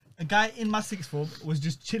guy in my sixth form was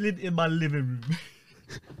just chilling in my living room.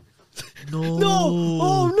 No. No.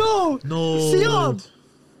 Oh no. No. Siam.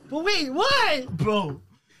 But wait, why? Bro.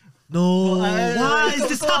 No. Why is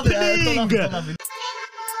this happening?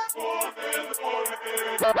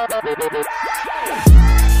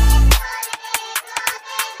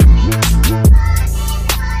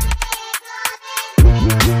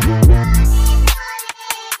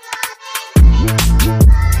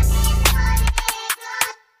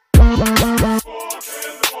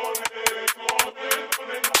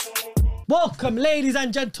 Welcome, ladies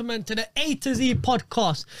and gentlemen, to the A to Z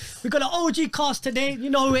podcast. We got an OG cast today. You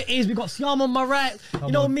know who it is. We got Siam on my right.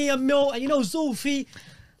 You know me and Mil, and you know Zulfi.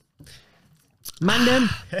 Man, them.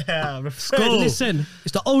 Yeah, Listen,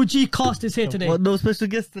 it's the OG cast is here today. What, no special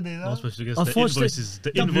guest today, no? No special guest. Unfortunately,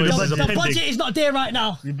 The invoices are the pending. budget is not there right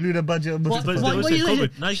now. You blew the budget on What- But what- they what said you COVID. saying?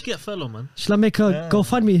 Now you should get a fellow, man. Shall I make a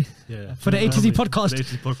GoFundMe Yeah. for the A to Z podcast The A to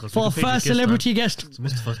Z podcast. for our first celebrity guest? So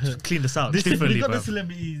Mustafa, clean this out We differently, got bro. the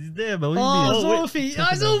celebrities there, man. What do Oh, you mean? Zulfi,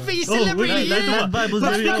 Zulfi, celebrity, wait, like yeah. the Bible's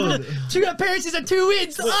But very man, old. 2 appearances and 2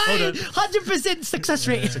 wins. hold Aye, on. 100% success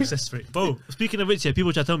rate. Success rate. Bro, speaking of which, yeah,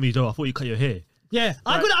 people try to tell me, Joe, I thought you cut your hair. Yeah,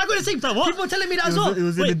 I got the same. What? People telling me that as well. It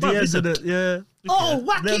was in Wait, the bruv, DMs listen. of the, yeah. Oh,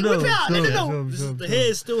 wacky, whip it out. Let them know. The hair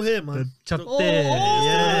is still here, man. Chop Oh, there.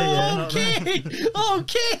 Yeah. okay,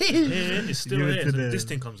 okay. Hair is still Give it here. to So them. this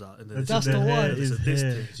thing comes out. And then That's The the hair one. is this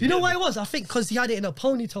here. thing. You know what it was? I think because he had it in a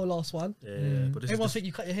ponytail last one. Yeah, but this Everyone is think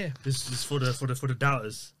you cut your hair. this is for the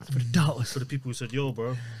doubters, For the doubters. for the people who said, "Yo,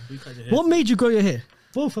 bro, you cut your hair." What made you grow your hair?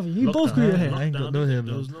 Both of you. You both grew your hair. I ain't got Lockdown, no hair, There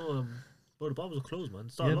man. was no bro, the barbers were closed, man.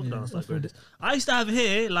 Started Yeah, lockdown. man. I started growing this. I used to have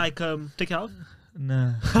hair like take it out.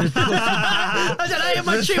 Nah. I said, I am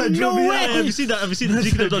a trim. No Have way. Have you seen that? Have you seen the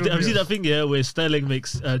That's Have you seen that thing? Yeah, where Sterling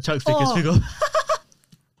makes Chucks take his Oh. figure.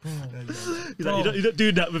 He's like, you don't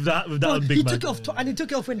do that with that on big He man. took it off, and he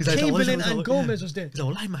took it off when He's like, Chamberlain what's and up? Gomez was there. He's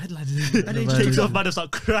like, well, my headline. And then he He just takes took off, man, and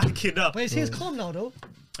start cracking up. But his hair's calm now, though.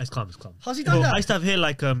 It's calm. It's calm. How's he done I that? used to have hair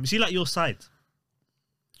like see like your side.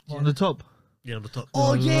 On the top. Yeah, on the top.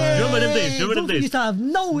 Oh yeah. You remember them days? You remember them Zulfi days? used to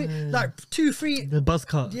have like 2, 3. The buzz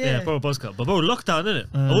cut. Yeah. Yeah, bro, buzz cut. But bro, lockdown, innit?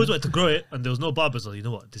 I always wanted to grow it, and there was no barbers. So you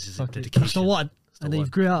know what? This is Fuck it. dedication. So what? the And then you one.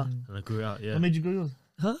 grew out. And I grew it out. Yeah. What made you grow yours?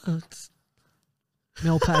 Huh?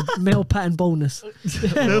 Male pattern bonus.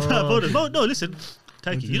 No, listen,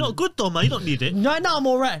 Turkey, you're not good though, man. You don't need it. Right now I'm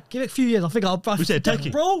alright. Give it a few years. I think I'll brush. We said Turkey.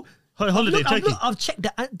 Bro. Holiday, Turkey. I've checked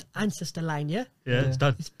the ancestor line. Yeah. Yeah, it's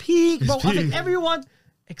done. It's peak, bro. It's I think peak. everyone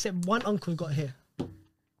except one uncle got hair. So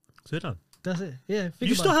you're done. That's it. Yeah. think You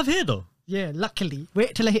about still it. have hair though. Yeah. Luckily,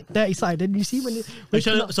 wait till I hit 30 side. Then you see when it.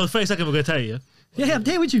 So 30 seconds, we're gonna tell you. Yeah, I'm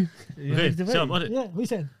there with you. Okay, so I'm on it. Yeah. What you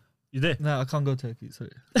saying? You there? Nah, I can't go Turkey. Sorry.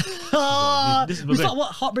 This is We start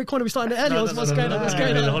what Heartbreak Corner? We started earlier. What's going on? What's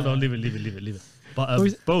going on? Hold on, leave it. But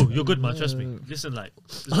bro, you're good, man. Trust me. Listen, like,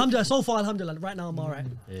 Alhamdulillah. So far, alhamdulillah. Right now, I'm alright.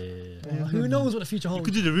 Who knows what the future You holds?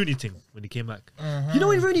 could do the Rooney thing when he came back. You know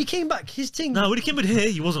when Rooney came back, his thing. Nah, when he came with hair,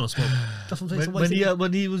 he wasn't on smoke. That's what I'm saying. So what When is it?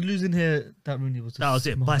 when he was losing hair, that Rooney was. That was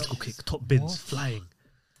it. smart. Bicycle kick, top bins, flying.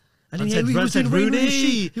 And then Man he was said, doing Wayne Rooney Rooney.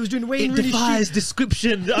 Street. He was doing Wayne It Rooney defies Street.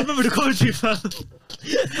 description. I remember the commentary, fam.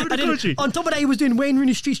 And then on top of that, he was doing Wayne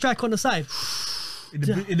Rooney Street strike on the side. In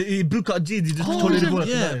the blue cut jeans, he just told yeah. him what.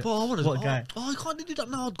 Yeah, bro, I want to. What guy? Oh, I can't do that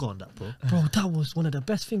now. I'd go on that, bro. Bro, that was one of the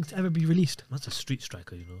best things to ever be released. That's a street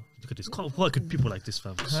striker, you know. Look at this. Why could people like this,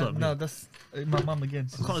 fam? No, that's my mum again.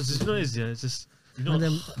 Because you know, it's just you know. And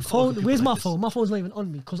then I can't phone, look at where's people my like phone? My phone's not even on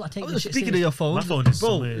me because I take this shit Speaking of serious. your phone, My phone is bro,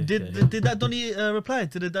 somewhere, did yeah. that Donny reply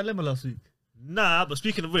to the dilemma last week? Nah, but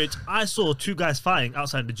speaking of which, I saw 2 guys fighting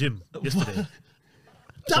outside the gym yesterday.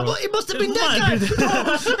 It must have been It that might guy. be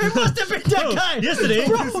Bro, it must have been that guy. Yesterday,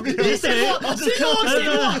 Bro, he said what?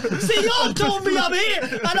 Siam told me I'm here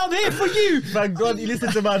and I'm here for you. Thank God he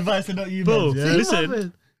listened to my advice and not you, Bro, man. Yeah?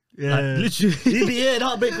 listen. Yeah. Like, literally. He'd be here and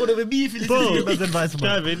heartbreak corner with me if he listened Bro, to your man's advice,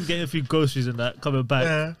 man. driving, getting a few groceries and that, coming back.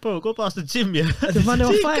 Yeah. Bro, go past the gym, yeah. The man they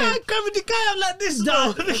were See, fighting. guy grabbing the guy up like this,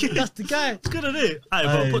 now. That's the guy. It's good, isn't it? Alright,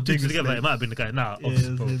 bro, Aye, put 2 big together. mistake. It might have been the guy. Nah, Yeah,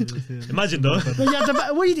 obviously, bro. it was him. Imagine though. But you have to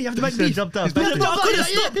back, what you do? You have to back He beef. jumped out. Yeah, back but I couldn't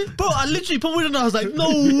Yeah. stop. Bro, I literally put one on. I was like, no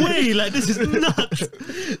way. Like, this is nuts.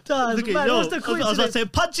 Dad, Look at man, yo. what's the I was about to coincidence? say,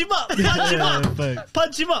 punch him up. Punch him Yeah, up. thanks.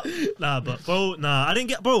 Punch him up. Nah, but bro, I didn't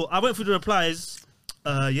get. Bro, I went through the replies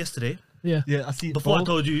yesterday Yeah. Yeah, I see. before I Bo.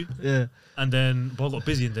 told you, Yeah, and then bro got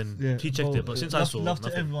busy, and then yeah. he checked Bo, it. But since I saw love to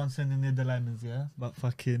nothing. everyone sending in the diamonds, yeah. But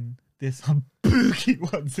fucking, there's some boogie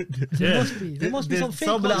ones in there. There Yeah. must be. There must be There's some fake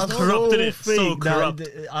some that ones. are no? corrupt, innit? fake So that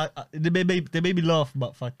corrupt. they made me laugh,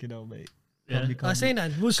 but fucking hell, mate. Yeah. I say that.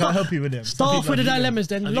 We'll Can't start, help you with them. start off with the dilemmas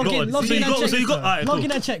then. Have you Log got in, one? log So in you and got- so check. you got- alright, Log cool.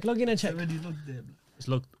 in and check. Log in and check. Already looked there. It's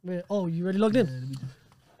logged. Wait, oh, you already logged in?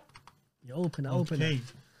 Open it.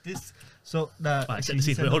 This. So that. Right, set the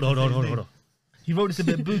scene. Wait, hold on. He wrote this a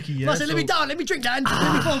bit booky, yeah. Let me down. Let me drink that.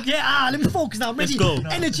 Let me focus. Yeah, let me focus now. Ready? Let's go.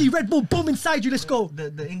 Energy, Red Bull, boom inside you. Let's go.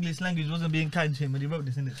 The English language wasn't being kind to him when he wrote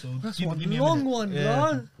this, innit? So That's give one me a long minute. one, Yeah.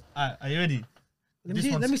 bro. Alright, are you ready? Let This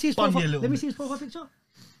me one's see his spun me a profile. little Let me bit. see his profile picture. You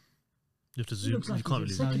have to He zoom. looks like You can't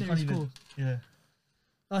he's really in zoom. secondary you can't school.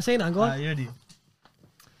 Yeah. Say that, go on. Alright, you ready?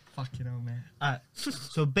 Fucking hell, man. Alright.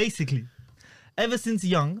 So basically, ever since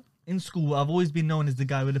young, in school, I've always been known as the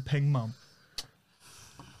guy with the peng mum.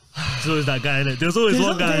 There's always that guy, innit? There's always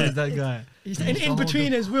one guy. There's that guy. He's in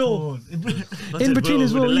between his will. That's In it, between bro,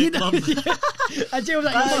 his with will. the You leg know, bump. and Jay was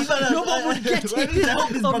like, your mum would get Why did you help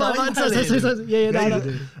his it. brother? Why you telling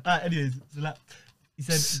him? Yeah. Anyways, so like, he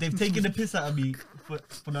said they've taken the piss out of me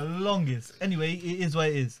for the longest. Anyway, it is what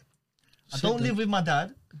it is. I don't live with my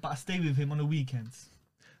dad, but I stay with him on the weekends.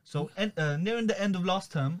 So nearing the end of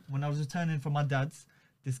last term, when I was returning from my dad's,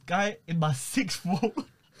 this guy in my sixth form.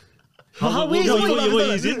 What year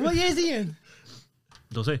is it? What year is he in?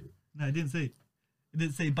 Don't say. No, it didn't say. It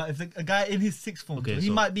didn't say, but if a guy in his sixth form, Okay, so he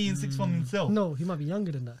so- might be in sixth form himself. No, he might be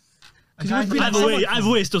younger than that. A guy- Either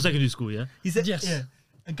way, it's still secondary school, yeah? He said, Yes. yeah.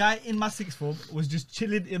 A guy in my sixth form was just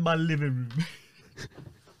chilling in my living room.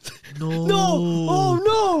 No. No!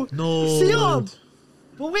 Oh no! No. Siam!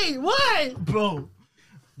 But wait, why? Bro.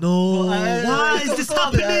 No. Why is this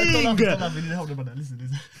happening? Don't laugh, you need help about that. Listen.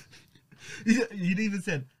 He even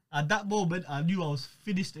said, at that moment, I knew I was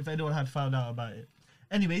finished if anyone had found out about it.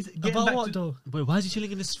 Anyways, getting About back what to... though? Wait, why is he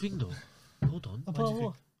chilling in this thing though? Hold on. About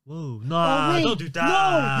what? Whoa. Nah, wait, don't do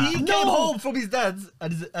that. He No. came home from his dad's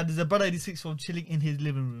and there's a brother in his sixth form chilling in his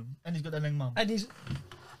living room. And he's got that young mum. And he's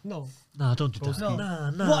no. Nah, don't do that. No.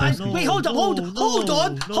 Nah. What? no, Wait, hold on. no, Hold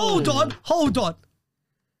on. no.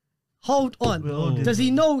 Hold on. We're all No. Does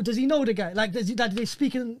he know the guy? Like, does he that they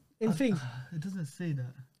speak in things? It doesn't say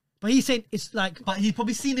that. But he's saying it's like, But he's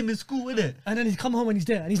probably seen him in school, innit? and then he's come home and he's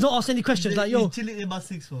there, and he's not asked any questions. Like, yo, He's chilling in my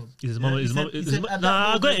sixth form. His mum. Yeah, His he mum. said- he his said mu- at that Nah,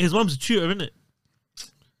 I got it. moment- His mum's a tutor, isn't it?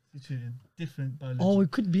 He's cheating. Different biology. oh,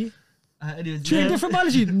 it could be Anyways, two yeah. different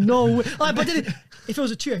biology. No way. Alright, but then if it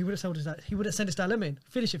was a tutor, he would have sold us that. He would have sent us that lemon.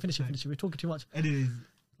 Finish it. We're talking too much. Anyways,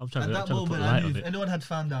 I'm trying at to that put moment, I light knew on if it. anyone had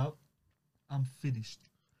found out, I'm finished.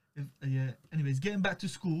 Anyways, getting back to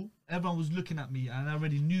school, everyone was looking at me, and I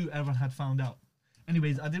already knew everyone had found out.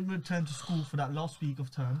 Anyways, I didn't return to school for that last week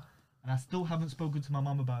of term, and I still haven't spoken to my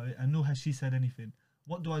mum about it, and nor has she said anything.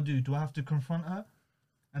 What do? Do I have to confront her?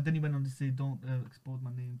 And then he went on to say, "Don't expose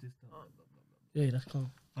my name." This, that, blah, blah, blah, Yeah, that's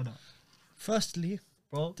calm. blah. Like that. Firstly,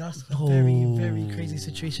 Bro, that's a very, very crazy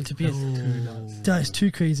situation to be in. That is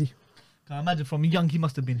too crazy. I imagine from young he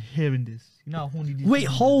must have been hearing this. You know how horny these Wait,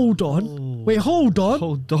 people hold on. Oh. Wait, hold on.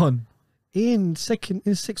 Hold on. In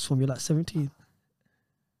sixth form, you're like 17.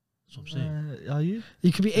 That's what I'm saying. Are you?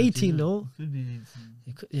 You could be 18 though. Could be 18.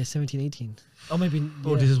 You could, yeah, 17, 18. Or maybe.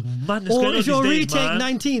 Bro, yeah. this is madness Or going on if you're these days, retake, man.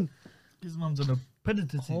 19. His mum's on a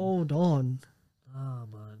predator team. Hold on. Ah,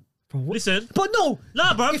 man. Bro, what? Listen. But no.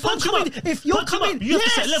 Nah, bro. If I'm punch him coming, up. if you're Punch him up. coming, You have to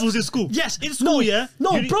set yes! levels in school. Yes. In school, no, yeah?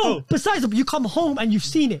 No, You need- bro. Besides, you come home and you've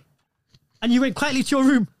seen it. And you went quietly to your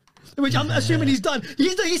room. Which I'm assuming he's done.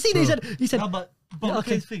 He's seen it. He said, No, but Yeah,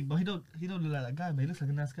 okay. okay. Thing, but he don't look like that guy, man. He looks like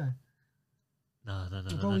a nice guy. Nah.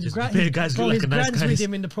 bro, his Just gra- big guys bro, look his like a nice gran's guy. with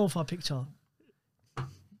him in the profile picture.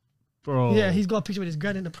 Bro. Yeah, he's got a picture with his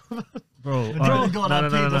gran in the profile. Bro. Bro, No. no. No.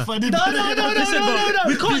 Listen, bro.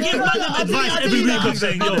 We can't give random advice every week of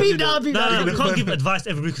saying, yo. I'll beat that. Nah, we can't give advice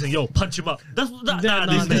every week saying, yo, punch him up. That's that. Yeah,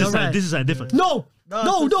 Nah, you're right. this is something different. No,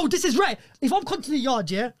 this is right. If I'm coming to the yard,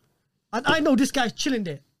 yeah, and I know this guy's chilling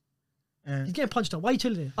there, he's getting punched up. Why are you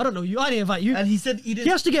chilling there? I don't know you. I didn't invite you. And he said he He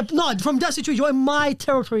didn't. has to get from that situation. You're in my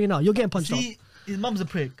territory now. You're getting punched up. See, his mum's a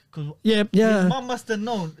prick. Cause Yeah. his mum must have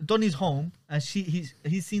known Donny's home, and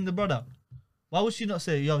he's seen the brother. Why would she not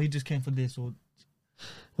say, yo, he just came for this or?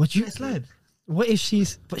 What you? It's slide. What if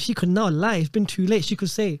she's? But she could now lie. It's been too late. She could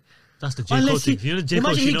say. That's the J. Cole Unless thing. he- You know, J. Cole,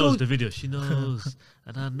 imagine she he knows goes- the video. She knows.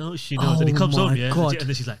 And I know she knows. And he Oh comes home, my yeah? God. And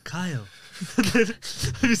then she's like, Kyle.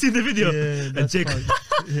 Have you seen the video? Yeah, and that's Jake. fine.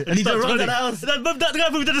 and And he just starts runs running. out the house. That guy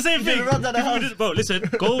probably did the same He thing. just runs out the He probably house. did- Bro, listen.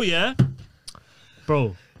 Go, yeah?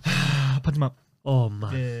 Bro. Punch him up. Oh,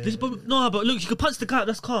 man. Yeah. No, but look, you could punch the guy.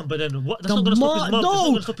 That's calm. But then what? That's The not going to stop his mum. mum. That's not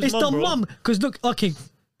No, gonna stop his it's the bro. mum. Because look, okay.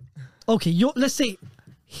 Let's say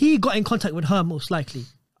he got in contact with her most likely.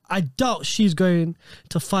 I doubt she's going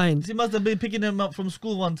to find. She must have been picking him up from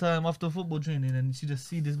school one time after football training, and she just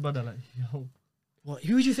see this brother like, yo. What,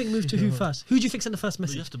 who do you think moved to who Yeah. first? Who do you think sent the first But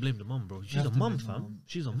you message? have to blame the mum, bro. She's have a to mum, blame the fam. mum.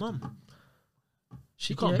 She's a mum.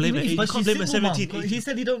 She Yeah, can't blame even it. if- You but can't blame a single, 17, man. 18. He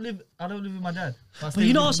said I don't live with my dad. But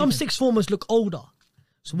you know how some sixth formers look older.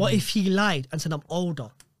 So what if he lied and said I'm older?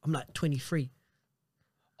 I'm like 23.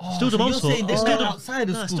 Still the mom's fault. You're saying they met outside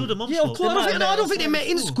of school. Still the mom's Yeah, of fault. course. I don't think they met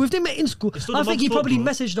in school. If they met in school, It's still I the think he mum's fault, probably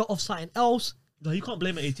bro. messaged her off something else. No, you can't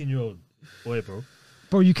blame an 18-year-old boy, bro.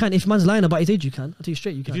 Bro, you can. If man's lying about his age, you can. I'll tell you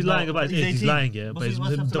straight, you can. If he's lying about his he's age, he's 18. lying, yeah. What's But he-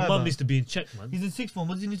 what's he have to the lie mum about? needs to be in check, man. He's in sixth form.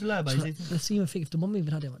 What does he need to lie about? He's 18. Let's see even think if the mum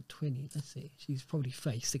even had him at 20. Let's see. She's probably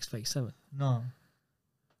 36, 37. No.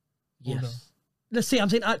 Older. Yes. Let's say, I'm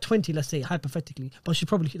saying at 20, let's say, hypothetically. But she's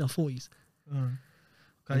probably in her 40s. Alright.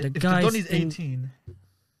 And Okay. the If guy's Donnie's in- 18,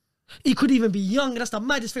 He could even be young. That's the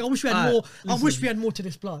maddest thing. I wish we had Alright, more. I listen. wish we had more to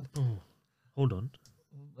this blood. Oh, hold on.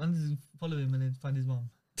 and follow him and then find his mom.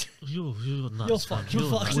 You're nuts, You're man. fucked. You're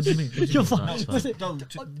fucked. What do you mean? You're nuts, fucked. man. What's it?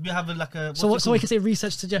 We have like a. So what? So we can say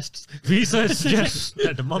research suggests. Research suggests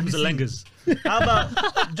that the mums are langers. How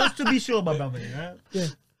about just to be sure, my brother? Yeah. Yeah.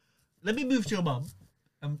 Let me move to your mum,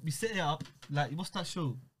 and we set it up like what's that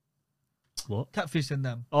show? What? Catfish and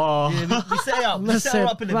them. Oh, Yeah, we set it up. We Let's set her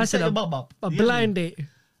say- up in it. We let's set say your mum up. A You get me? blind date.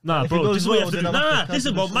 nah, If it bro. goes This is what you well, have to do. then Nah, I'll nah, have to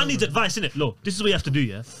listen, bro. cancel Man the needs show, advice, innit? Look, this is what you have to do,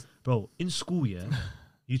 yeah, bro. In school, yeah,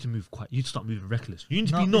 you need to move quiet. You need to start moving reckless. You need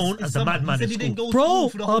to be known as the madman in school. Bro,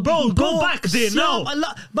 Bro, go back there now.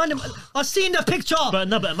 Man, I've seen the picture. But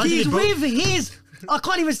no, but imagine he's it, bro. with his. I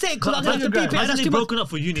can't even say it because I'm But going to beep it. imagine That's they've too much. broken up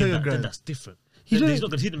for uni. Tell your Then grand. that's different. He's Then with- he's not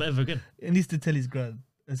gonna see them ever again. It needs to tell his grand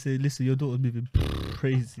and say, "Listen, your daughter's moving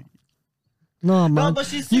crazy." No, man. but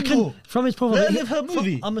she's you single. can from his profile. Let her he- live her from-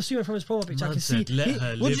 movie. I'm assuming from his profile picture, I Man can see. said, let he- her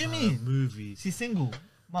What live do you her mean? movie. She's single,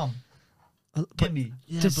 mum. but Get me.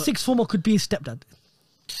 Yeah, the but- sixth former could be his stepdad.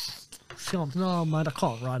 No, man, I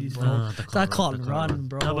can't run, bro. Nah, I can't run,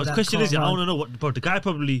 bro. No, but the That question can't is, yeah, I run. want to know what, bro. The guy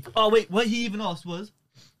probably. Oh wait, what he even asked was,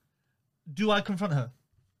 "Do I confront her?"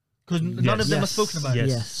 Because none of them have Yes. spoken about Yes. it.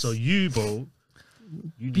 Yes. So you, bro.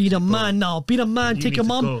 You Be need the to go. man now. Be the man. You Take need your to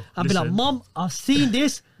mum go. and be like, Listen. "Mum, I've seen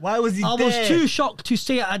this. Why was he I there? was too shocked to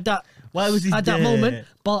say it at that. Why was he at there? that moment?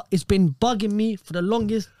 But it's been bugging me for the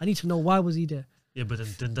longest. I need to know why was he there." Yeah, but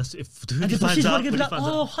then that's if And he then finds she's out. gonna be when he like, finds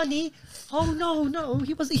 "Oh, out. honey, oh no,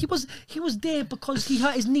 he was there because he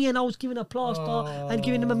hurt his knee and I was giving a plaster and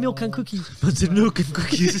giving him a milk and cookies." But the milk and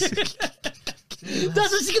cookies.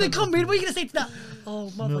 That's what she's gonna come with. What are you gonna say to that?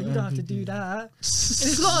 Oh, mother, you don't have to do that.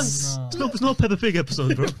 It's long. It's not Peppa Pig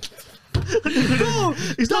episode, bro. Bro,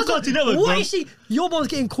 It's not Cartoon Network, What bro. is she? Your mom's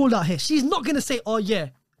getting called out here. She's not gonna say, "Oh yeah,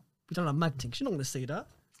 we done a mad thing." She's not gonna say that.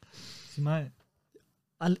 She might.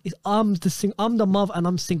 I'm the mother and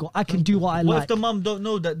I'm single. I can do what I What like. if the mum don't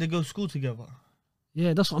know that they go to school together?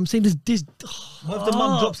 Yeah, that's what I'm saying. This. What if the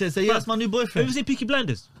mum drops it and say, "Yeah, that's my new Have you boyfriend"? ever seen Peaky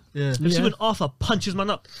Blinders? Yeah. Have you seen when Arthur punches man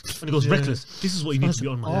up and he goes reckless? This is what you need to be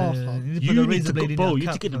on, man. Oh, Yeah, you need to You put the need razor to blade go, in bro. your You need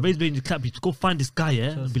to cap, get the bro. razor blade in your cap. You go find this guy, yeah,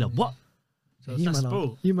 and be like, what? You That's man,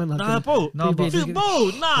 bro. you man, Nah, bro. No, but-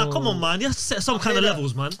 Bro, nah, come on, man. You have to set some kind of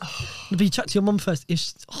levels, man. But you chat to your mum first.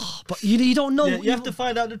 But you don't know. Yeah, you have to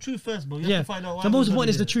find out the truth first, bro. You have Yeah, to find out why the he most was important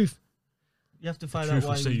is the there. truth. You have to find Truth out will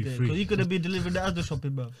why he set was you there. free. Because he could have been delivering the Asda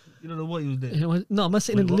shopping, bro. You don't know what he was there. No, I'm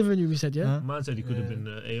sitting in the Wait, what? living room. You said, yeah. Huh? Man said he could have been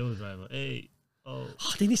an AO driver. Hey, oh.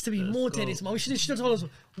 There needs to be Let's more to go. this, man. We should have told us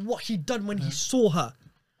what he done when he saw her.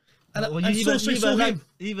 And, Well, and you saw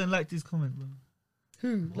even him. liked his comment, bro.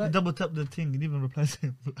 Who? Like, Double tap the thing and even reply to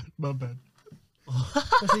him. My bad.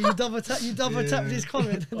 so you double tap this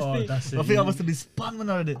comment. Oh, that's it. I think I must have been spun when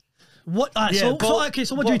I read it. What? Alright, Yeah, so but- okay.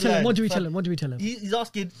 So what do we but tell him? like, What do we but- tell him? What do we tell him? He's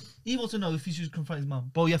asking, he wants to know if he should confront his mum.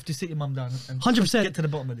 Bro, you have to sit your mum down and 100%. get to the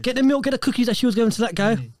bottom of this. Get the milk, get the cookies that she was giving to that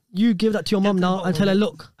guy. You give that to your Get mum to the now bottom and of tell her, it.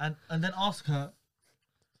 look. And then ask her,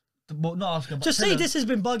 well, not ask her, but Just tell say her, this has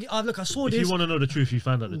been buggy. Look, I saw If this. you want to know the truth, you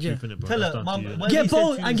find out the Yeah. truth, innit, bro? Tell That's her, down to mum, you. when- Get he said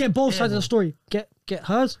both to and you, get both yeah, sides of bro. the story. Get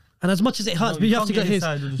hers, and as much as it hurts, No, but you you have to can't get get his. his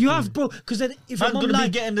side of the You story. have, bro, because then if Man's your mum gonna be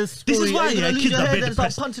like, getting the This story. is why, You're yeah, gonna lose kids your are head very and start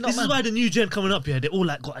depressed. punching This up, is man. why the new gen coming up here, they all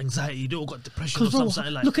like got anxiety, they all got depression or 'Cause, bro,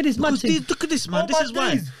 something like. look at this mad Because thing. Look at this, man. Oh, This my is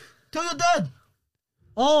why. days. Tell your dad.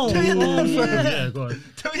 oh, Tell your dad, yeah. fam. Yeah, go on.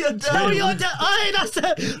 Tell your dad. Tell your dad. Aye, that's it.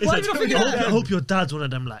 It's Why like, you not I thinking hope, that? I hope your dad's one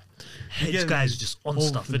of them like hedge Yeah, guys who just on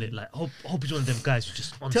stuff, hopefully. innit? Like, hope he's one of them guys who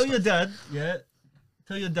just on Tell stuff. your dad, yeah.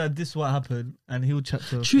 Tell your dad this is what happened, and he'll chat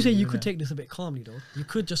to her. Tuesday, you innit? could take this a bit calmly, though. You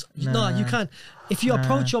could just Nah. no, you can. If you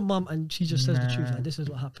approach Nah. your mum and she just says the truth, Nah. like this is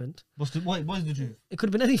what happened. What is the truth? It could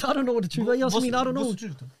have been anything. I don't know what the truth. What else What's- mean? I don't know. what's the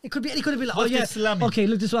truth, though? It could be. It could have been like, What's oh yeah, the salami? okay.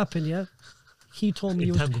 Look, this is what happened. Yeah, he told me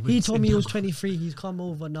he was. Entanglements, He told me he was entanglements. 23. He's come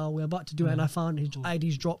over now. We're about to do it, and I found his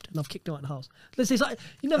ID's dropped, and I've kicked him out of the house. Let's say something.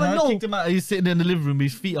 You never I know. kicked him out. He's sitting in the living room,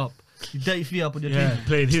 his feet up. His dirty feet up on your Yeah, table.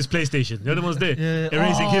 playing his PlayStation. The other one's there, Yeah.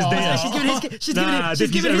 erasing his Oh. data. She's giving his. She's Nah, giving. She's he's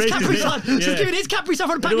giving his erased Capri it. Sun. She's Yeah. giving his Capri Sun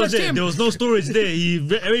for the There was, Bangladesh team. there was no storage there. He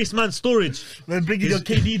erased man's storage. Then bringing your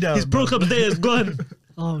KD down. His Pro Club data is gone.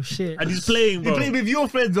 Oh shit. And he's playing, bro. You play with your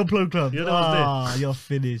friends on Pro Club. You're the ones there. Ah, you're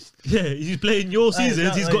finished. Yeah, he's playing your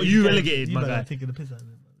seasons. He's got you relegated, my guy. Taking the piss out of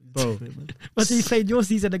him. Bro. But he played your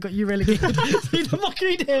season and got you relegated. See the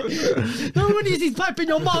mockery there. No one is he's piping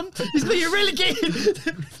your mum. He's got you relegated.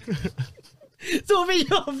 So me,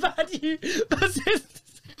 your value.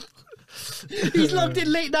 He's logged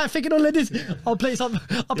in late night thinking all of this. I'll play some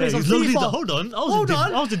FIFA. Hold on.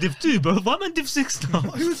 I was in Div 2, bro. Why am I in Div 6 now?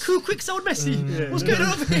 Who quick sold Messi? What's going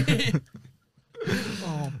on here?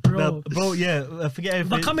 Oh, bro. Bro, yeah, forget everything.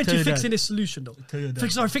 But coming to fixing this solution, though.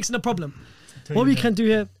 Fixing the problem. What we can do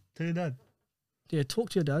here. Tell your dad. Yeah, talk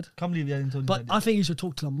to your dad. Can't believe you hadn't told your dad. But I think you should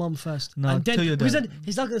talk to your mum first. No, and then, tell your dad.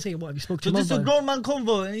 He's not going to say, what, have you spoke to So your this mum? is a grown man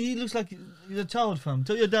convo and he looks like he's a child, fam.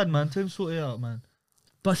 Tell your dad, man. Tell him sort it out, man.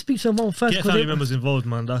 But speak to your mum first. Get family members involved,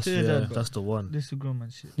 man. That's dad, that's the one. This is a grown man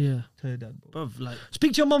shit. Yeah. Tell your dad, bro. Bro, like,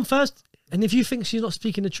 speak to your mum first. And if you think she's not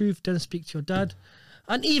speaking the truth, then speak to your dad.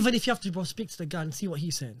 And even if you have to, bro, speak to the guy and see what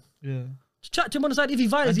he's saying. Yeah. Just chat to him on the side. If he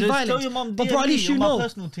violates, he violates. Tell your mum, but bro, at least you know. My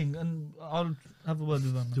personal thing, and I'll have a word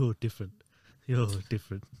with them. you're different.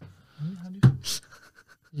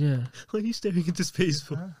 Yeah. Why are you staring into space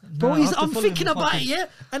for? Bro, I'm thinking about it, yeah?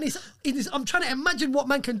 And I'm trying to imagine what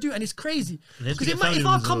man can do, and it's crazy. Because if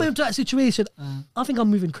I come into that situation, I think I'm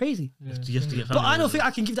moving crazy. You have to get but I don't think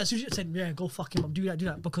I can give that situation, saying, yeah, go fuck him up, do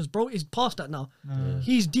that. Because bro is past that now.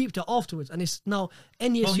 He's deep there afterwards, and it's now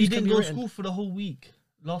any Bro, issues he can didn't be go to written. school for the whole week.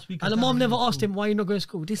 Last week. And the mom never asked him why you not going to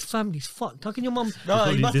school. This family's fucked. How can your mom? No,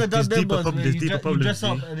 he must have done them, but there's deeper you problems. dress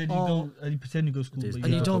up and then you go and you pretend you go to school. There's But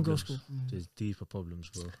And you you don't don't. go to school. There's deeper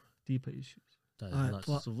problems, bro. Deeper issues. That is Alright, nuts.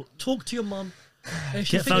 but So talk to your mum. If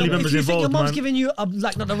Get family members if you think your involved, mum's man. giving you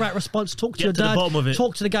like not the right response, talk to Get your to the dad. bottom of it.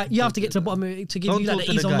 Talk to the guy. You have to get to the bottom of it to give you like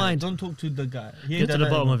the ease of mind. Don't talk to the guy. Get to the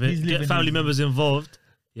bottom of it. Get family members involved.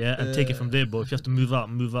 Yeah, and take it from there, bro. If you have to move out.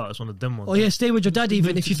 It's one of them ones. Oh yeah, stay with your dad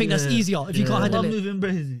even if you think that's easier. If you can't handle it, moving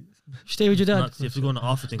crazy. stay with your dad. Nuts. You have to go on the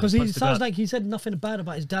after thing. Because he sounds like he said nothing bad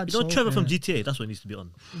about his dad. You know Trevor from GTA. That's what needs to be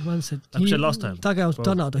on. Man said Like I said last time. that guy was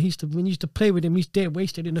done out. When you used to play with him, he's dead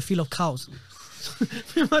wasted in the field of cows.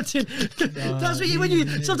 Imagine. That's what when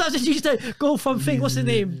you sometimes you used to go from what's the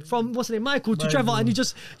name Michael to Trevor,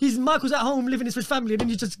 and Michael's at home living with his family, and then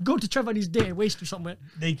you just go to Trevor and he's dead wasted somewhere.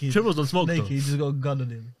 Naked. Trevor was on smoke though. He just got a gun on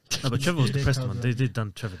him. No, but Trevor was depressed, man. They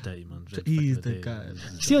done Trevor dirty, man. He's the guy.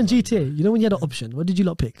 See on GTA, you know when you had an option, what did you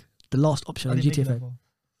lot pick? The last option on GTA 5.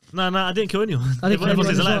 No, I didn't kill anyone. I didn't kill Everyone anyone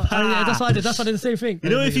stays as well. alive. Yeah, that's what I did. That's why I did the same thing. You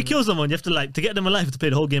know, if you kill someone, you have to to get them alive, you have to play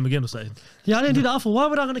the whole game again or something. Yeah, I didn't do that. I thought, why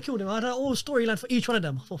would I gonna kill them? I had a whole storyline for each one of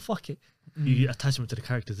them. I thought, fuck it. You get attachment to the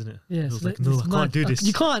characters, innit? Yeah, I was so like, no, I can't do this.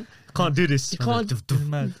 You can't. I can't do this. You can't.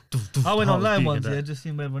 I went online once, just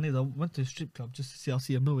seeing where everyone is. I went to a strip club just to see. I'll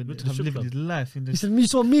see him living his life in You this. said you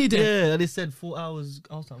saw me there. Yeah, and they said 4 hours.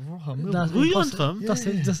 I was like, That's Who you on, impossible. fam? That's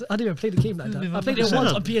it. I didn't even play the game like that. Yeah, I played it shut once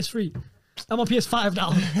up. on PS3. I'm on PS5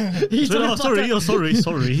 now. He's Oh, sorry. I'm just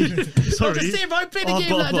saying, bro, I played the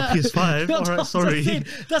game like that. PS5. I'm Alright, just sorry. saying,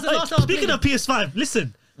 that's the last time I Speaking played of PS5,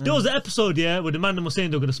 listen. There was an episode, where the man was saying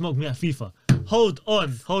they were gonna smoke me at FIFA. Hold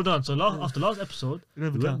on. So after last episode, we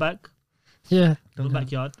went back. Yeah. In the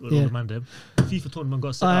backyard with Yeah. all the man them. FIFA tournament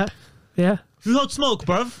got set Alright. up. Yeah. Who held smoke,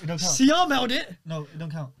 bruv? It don't count. See, I held it. No, it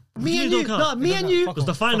don't count. Me You and don't you. count. No, me and you. Because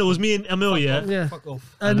the final was me and Emil, yeah? Yeah. Fuck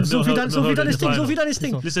off. And And Zulfi Mil done held his in thing. the Zulfi done his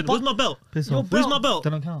thing. off. Listen, But- where's my belt? Piss Your off. Where's my belt? That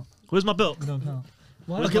don't count. Where's my belt? It don't count.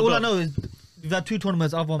 Why? Okay, all I know is we've had 2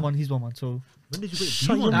 tournaments. I've won one. He's won one. So When did you wait?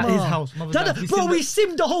 Shut You your won. mouth. at his house. Bro, we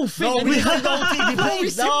simmed the whole thing. No, we had the whole team. We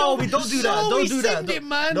played. No, we don't do that. No, Don't we do that. simmed it,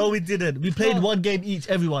 man. No, we didn't. We played No. one game each,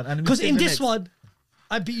 everyone. Because in this one,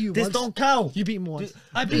 I beat you this once. don't count. You beat me once.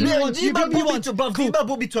 I beat you once. You beat me once. Bro, Cool.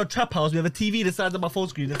 brought me to a trap house. We have a TV the size of my phone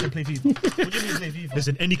screen. Let's play FIFA. What do you mean play FIFA?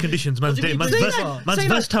 Listen, any conditions, man's What do you day. mean Man's play versatile. FIFA? Man's Say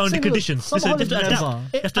that. versatile in Say the that. conditions. Come Listen, on, you have to never.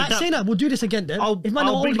 adapt. You have to adapt. Saying that, we'll do this again then. I'll If man bring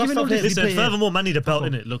only giving myself all here. this. Listen, play it. furthermore, man need a belt,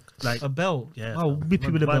 innit? Look, like, A belt. yeah. I'll whip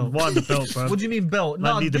you with a belt. Man, the belt, bro. What do you mean belt?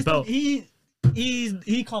 Man No, need the this belt. he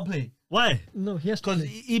can't play Why? No, he has to. because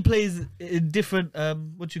he plays in different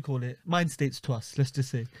what you call it mind states to us. Let's just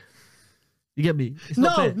say. You get me? It's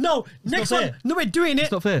not fair. No. Next not one. fair. No, we're doing it.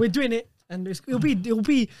 It's not fair. We're doing it. And it'll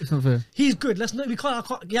be. It's not fair. He's good. Let's not. We can't.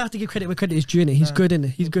 You have to give credit where credit is due. Innit? He's good,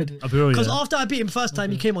 innit? He's good. I'll be real, Because yeah. after I beat him first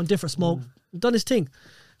time, he came on different smoke, done his thing.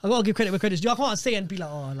 I gotta give credit where credit is due. I can't say and be like,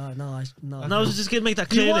 oh no. No, I was just gonna make that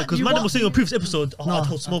clear, want- because you man want- was saying on previous episode, I No.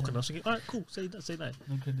 told smoke, and I was thinking, alright, cool, say that.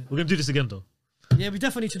 No credit. We're gonna do this again, though. Yeah, we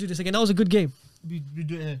definitely need to do this again. That was a good game. We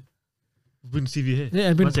do it here. Bring the TV here. Yeah,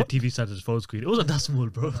 I said TV side of the phone screen. It wasn't that small,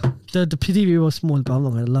 bro. The TV was small, but I'm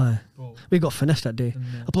not gonna lie. Bro. We got finessed that day.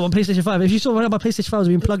 I put my PlayStation 5. If you saw my PlayStation 5 was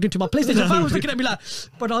being plugged into, my PlayStation 5 was looking at me like,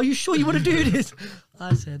 "But are you sure you want to do this?"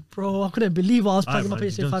 I said, "Bro, I couldn't believe I was plugging my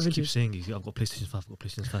PlayStation 5 into." Keep saying I've got PlayStation 5. I've got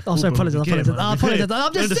PlayStation 5. Oh, sorry, apologies.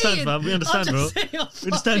 I'm just saying. We understand, bro. We We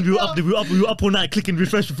understand. We were up all night clicking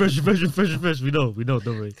refresh. We know.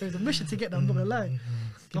 Don't worry. There's a mission to get them. I'm not gonna lie.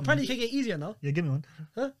 Apparently, you can get easier now. Yeah, give me one.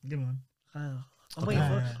 Huh? Give me one. I'm waiting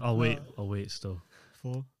for it. I'll wait still.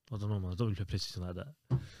 4. I don't know, man. I don't really play PlayStation like that.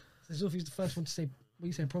 Zulfi's the first one to say, what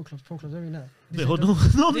you saying, pro clubs every night. Wait, hold on.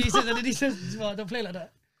 No. He says, well, don't play like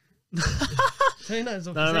that. Say that,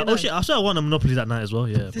 Zulfi. No. Oh shit! I swear I won a Monopoly that night as well.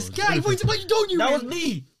 Yeah. This guy, what you don't you? That win? was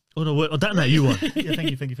me. Oh no! Wait, on that night you won. Yeah, thank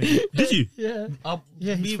you. Did you? Yeah.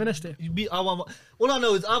 Yeah, he's finished it. All I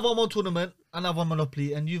know is I've won one tournament and I've won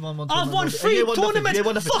Monopoly and you've won one tournament. I've won 3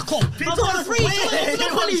 tournaments. Fuck off! I've won 3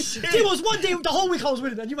 tournaments. There was one day, the whole week I was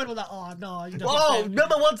winning, and you went like, "Oh no, you don't." Oh,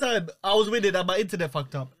 remember one time I was winning and my internet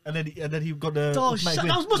fucked up, and then he got the. Oh shit! That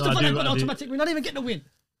was must have been automatic win. I didn't even get the win.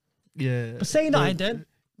 Yeah. But saying that, then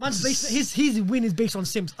man's his win is based on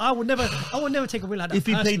Sims. I would never take a win like that. If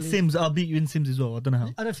he played Sims, I'll beat you in Sims as well. I don't know how.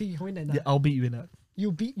 I don't think you can win that. Yeah, I'll beat you in that.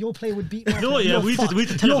 Your player would beat. No, yeah, we need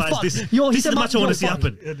to televise this. This is the match I want to see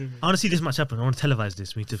happen. I want to see this match happen. I want to televise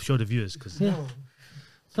this. We need to show the viewers because no,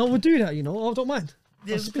 we'll do that. I don't mind.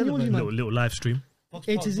 Yeah, little live stream.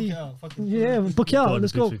 A to Z. Yeah, book it out.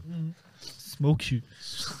 Let's go. Smoke you.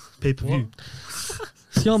 Pay per view.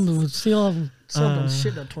 Siam done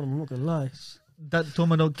shit that tournament. I'm not gonna lie. That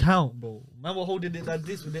tournament don't count, bro. Man, we're holding it like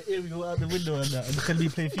this with the aerial out the window and that, and tell me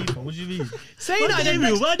play FIFA. What do you mean?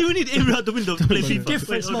 Why do we need aerial out the window to play FIFA?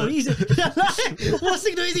 Difference, no, easy. What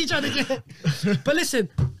signal is he trying to get? But listen,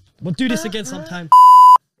 we'll do this again sometime.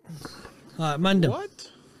 Alright, Mandem. What?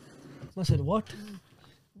 I said what?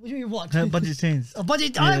 What do you mean what? Budget changed. A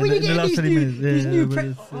budget? Yeah, We need the last 30 minutes. these Yeah, new. but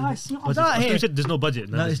You said there's no budget.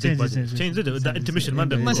 No, it's changed. Changed it. That intermission,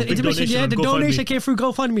 man. I said intermission. Yeah, the donation came through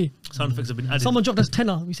GoFundMe. Sound effects have been added. Someone dropped us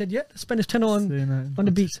 £10. We said, yeah, spend this £10 on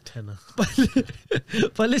the beats. Tenner.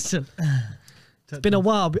 But listen, it's been a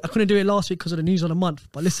while. I couldn't do it last week because of the news of the month.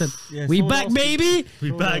 But listen, we back, baby. We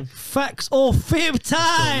back. Facts or fib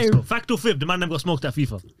time. Fact or fib? The man never got smoked at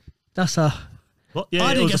FIFA. That's a. What? Yeah,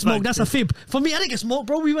 I didn't get smoked. That's a fib. For me, I didn't get smoked,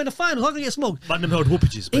 bro. We went to the finals. I didn't get smoked. Man, them held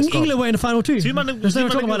whoopages. England were in the final too. Let's never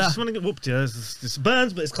talk about that. Someone get whooped. Yeah, it's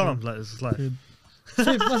burns, but it's calm. Like it's like. Fib.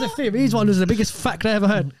 What's a fib? He's one who's the biggest fact I ever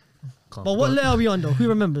heard. But what letter are we on though? Who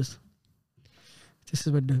remembers? This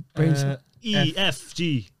is when the brains. E, F,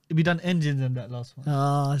 G. We done engines in that last one.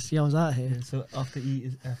 Ah, see, I was out here. Yeah, so after E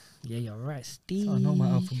is F. Yeah, you're right, Steve. I know my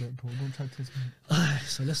alphabet, bro. Don't try to test me.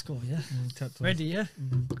 So let's go, yeah? Ready, yeah?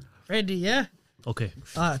 Ready, yeah? Okay.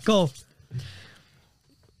 Alright, go.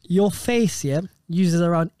 Your face, yeah, uses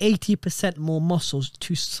around 80% more muscles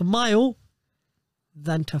to smile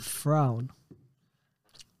than to frown.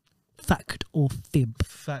 Fact or fib?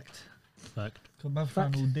 Fact. Fact. Because I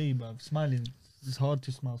frown all day, bruv. Smiling, it's hard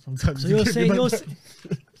to smile sometimes. So you're saying it's hard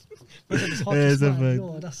to smile. fact.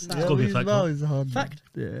 No, that's sad. It's gotta be a fact. It's hard. Fact?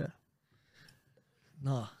 Yeah.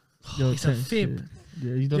 Nah. Yo, It's a fib.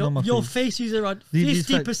 Yeah, you don't know my Your face. face uses around These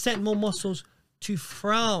 50% more muscles to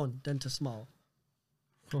frown than to smile.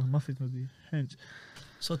 Oh, my face must be hench.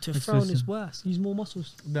 So to Let's frown listen. is worse. Use more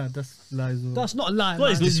muscles. Nah, that's lies. That's not a lie.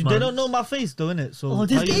 What is man. this, They man? don't know my face, though, innit? So Oh,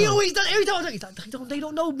 this how you he know? always does every time. He's like, they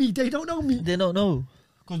don't know me. They don't know me. They don't know.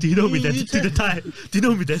 Do you know me then? Do the tie. Do you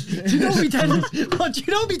know me then? Do you know me then? Oh, do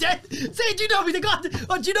you know me then? Say, do you know me then? God,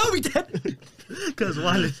 oh, do you know me then? Because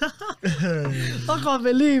Wallace. I can't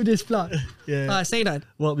believe this plot. Yeah. Alright, say that.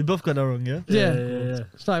 Well, we both got that wrong, yeah? Yeah.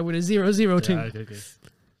 Started with a 0-0 thing. Okay.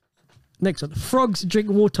 Next one. Frogs drink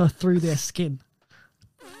water through their skin.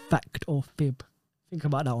 Fact or fib? Think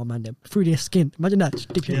about that one, man. Then. Through their skin. Imagine that.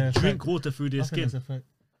 Just dip your Yeah. Drink water through their I think skin. that's a fact.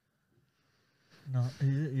 No,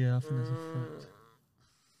 is it? Yeah, I think that's a fact.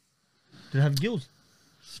 Do they have gills?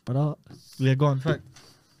 Spit out. Yeah, go on, fact.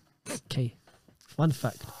 Okay. One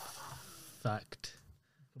fact. Fact.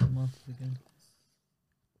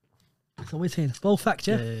 So we're saying both facts,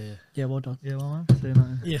 yeah? Yeah, well done. Yeah, well, man. Say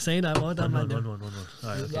nothing. Yeah, saying that. Well done, man. One.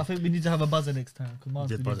 Alright, okay. I think we need to have a buzzer next time.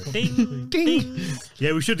 Ding, ding.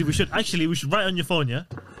 Yeah, we should. Actually, we should write on your phone, yeah?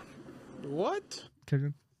 What?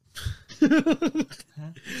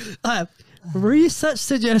 Research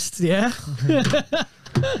suggests, yeah,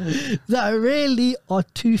 that rarely are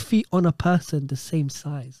 2 feet on a person the same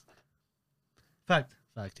size. Fact.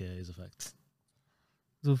 Fact, yeah, it's a fact.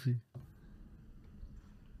 Zulfi.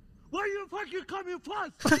 Why you fucking coming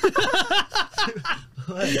fast?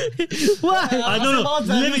 Why? I don't know.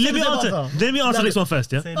 Let me answer this one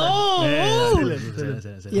first, yeah? Oh,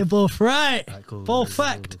 you're both right. Alright, cool. Both Cool,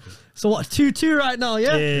 fact. cool, cool. So what? 2-2 right now,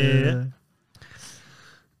 yeah? Yeah.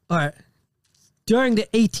 All right. During the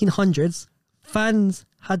 1800s, fans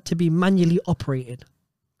had to be manually operated.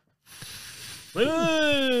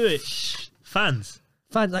 Wait. Fans.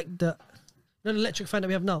 Fan like the electric fan that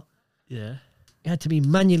we have now. Yeah. It had to be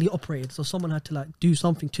manually operated, so someone had to like do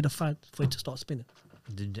something to the fan for it to start spinning.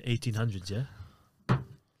 In the 1800s, yeah. The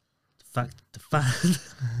fan The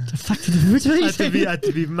fact of the which had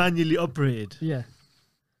to be manually operated. Yeah.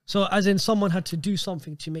 So as in someone had to do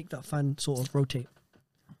something to make that fan sort of rotate.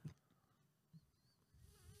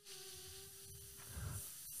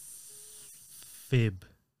 Fib.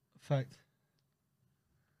 Fact.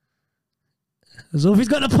 Zophie's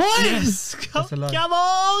got the points. Yes. That's a lie. Come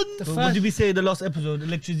on. What did we say in the last episode?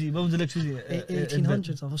 Electricity. What was electricity?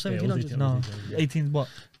 1800s or 1700s. No, 18 what?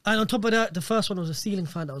 And on top of that, the first one was a ceiling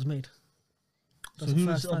fan that was made. So That's the who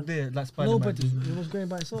was first up fan. there? Like Spider-Man. Nobody. It was going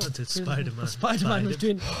by itself. That's it, Spider-Man. Spider-Man was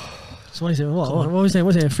doing. So what is it? What are we saying?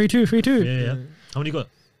 What's it? 3-2, 3-2. Yeah. How many you got?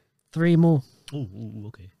 3 more. Oh,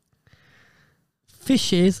 okay.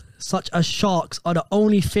 Fishes such as sharks are the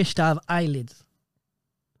only fish that have eyelids.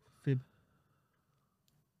 Fib.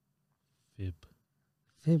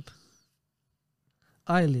 Fib.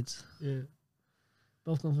 Eyelids. Yeah.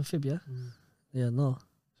 Both known for fib, yeah? Yeah, no.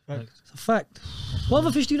 Fact. It's a fact. What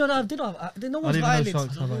other fish do you not have? They don't have. No I one's didn't got know eyelids.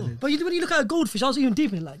 sharks have eyelids. But when you look at a goldfish, I was even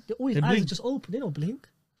deep in it. Like, they always They eyes blink. are just open. They don't blink.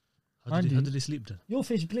 How did they sleep then? Your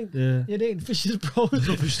fish blink. Yeah. Yeah, they ain't fishes, bro.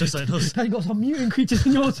 No fish just like us. Now you got some mutant creatures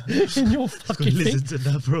in yours, in your Got fucking thing. lizards in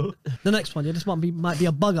that, bro. The next one, yeah, this might be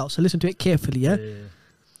a bug out, so listen to it carefully, yeah?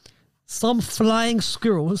 Some flying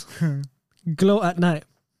squirrels glow at night.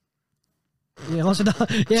 Yeah, answer that.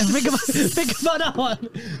 Yeah, think about that one.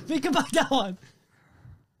 Think about that one.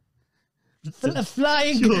 The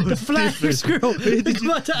flying squirrel. Think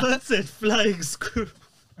about that. Man said flying squirrel.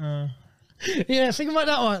 Yeah, think about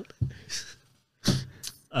that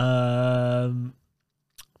one.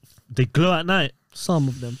 They glow at night. Some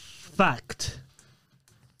of them. Fact.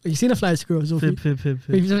 You seen a flying squirrel, Zophie? Fib.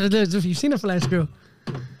 You've seen a flying squirrel?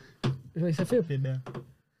 You said fib? Yeah.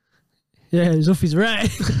 Yeah, Zophie's right.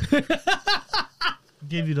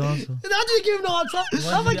 Gave you the answer. I didn't give him the answer.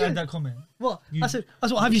 Why did you add that comment? What? I said,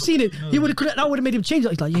 have you seen it? No. He would have. That would have made him change it.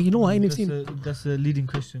 He's like, yeah, you know what? I ain't even seen it. That's a leading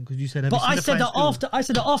question because you said. But I said that after. I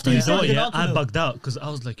said that after You he know said what, it. yeah, I bugged out because I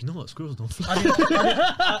was like, you know what, squirrels don't fly. That's what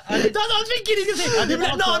I was thinking. He's gonna say, I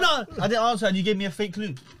didn't no. I didn't answer and you gave me a fake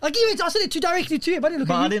clue. I gave it. I said it too directly to you, but I didn't look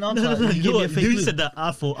But at I you. didn't answer. No, You you gave know me a what, fake you clue. said that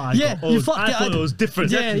I thought Yeah, you fucked I it. thought it was different.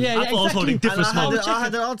 Yeah, Exactly. yeah, I thought I was exactly. holding different And I smoke.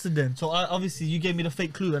 had an answer then. So obviously you gave me the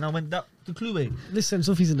fake clue and I went the clue way. Listen,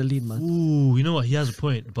 Sophie's in the lead, man. Ooh, you know what? He has a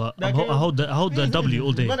point, but I hold the W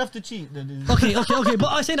all day. You don't have to cheat. Okay. But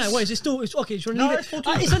I say that. Wait, it's okay. Should No, leave it's it?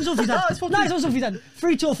 4-2. It's on Sophie's hand. No, it's 4-2. No, it's on Sophie's hand.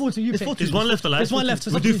 3-2 or 4-2. You pick. There's one left alive. There's one left.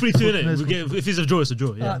 We do 3-2 innit? No, We get if it's a draw, it's a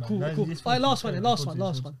draw. Yeah. Alright, cool. No, All it's right, last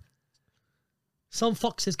 4-2. one. Some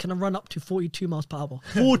foxes can run up to 42 miles per hour.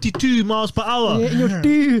 42 miles per hour. Yeah, in your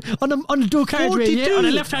on the dual carriageway, yeah, 42? on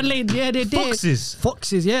the left hand lane, yeah, they did.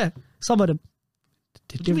 Foxes, yeah, some of them.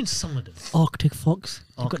 What do you mean some of them? Arctic fox.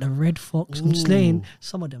 They've got the red fox from Slane.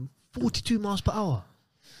 Some of them. 42 miles per hour.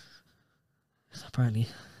 Apparently.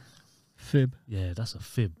 Fib. Yeah, that's a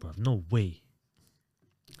fib, bruv. No way.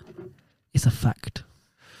 It's a fact.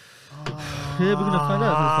 Yeah, we're gonna find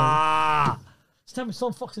out. Just tell me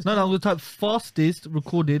some foxes. No, I'm gonna type fastest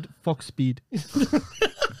recorded fox speed.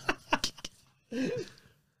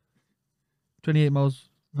 28 miles.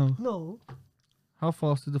 No. How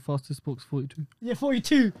fast is the fastest fox? 42. Yeah,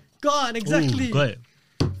 42. Go on, exactly. Ooh, got it.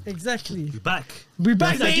 Exactly. We're back. We're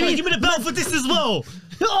back, baby. Give me the belt for this as well.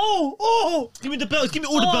 Oh. Give me the belts. Give me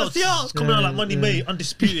all the belts. yeah. It's coming out like Money May,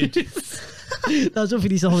 undisputed. That's Sophie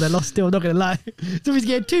needs to hold that lost still, not gonna lie. Sophie's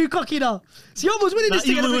getting too cocky now. She almost winning this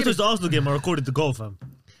thing. Even when we went to the Arsenal game, I recorded the goal, fam.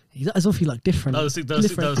 That's Sophie like different. That was sick. That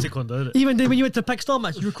was sick one, though. Even then when you went to Pakistan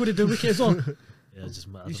match, you recorded the wicket as well. Yeah, it's just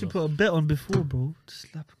mad. You should put a bet on before, bro. Just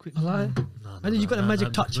slap a quick. Lie. And then you got the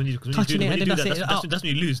magic touch. When you touching do it and then that's it. That's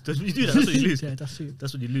when you lose. That's when you do that. That's when you lose. Yeah, that's true.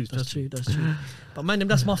 That's when you lose. That's true. But man,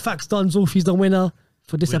 that's my facts done. Zophie's the winner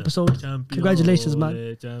for this episode. Champion, Congratulations,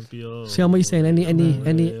 man. Champion. See what you saying? Any.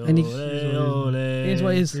 Ole. Here's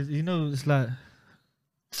what it is. You know, it's like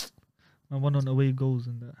I won on away goals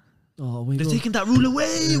and that. Oh, we They're go. taking that rule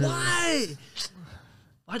away. Why?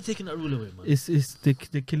 Why are they taking that rule away, man? It's they're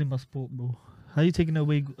killing my sport, bro. How you taking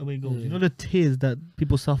away goals? Yeah. You know the tears that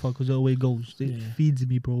people suffer because of away goals. It feeds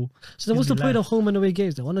me, bro. So then what's the point of home and away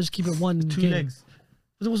games then? Why not just keep it one 2 game? legs.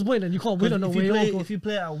 What's the point then? You can't win on the way. If you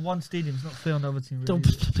play at one stadium, it's not fair on the other team. Really. Don't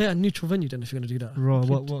play at a neutral venue then if you're gonna do that. Bro,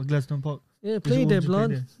 what Gladstone Park? Yeah, play there,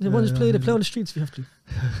 blood. Everyone just play there. Play on the streets if you have to.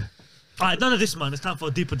 Alright, none of this, man. It's time for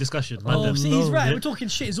a deeper discussion. Oh, see, he's right. We're talking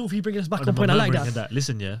shit. It's all if you bring us back on point. I like that.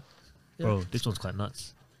 Listen, bro, this one's quite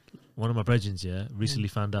nuts. One of my brethren, recently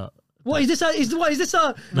found out. What is this? Is this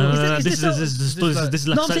a? No. This is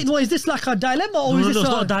like. No, I'm saying, what is this like a dilemma or is this? No, it's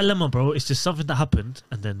not a dilemma, bro. It's just something that happened,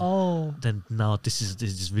 and then. Oh. Then now this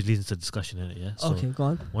is really into discussion, innit? Yeah. So okay, go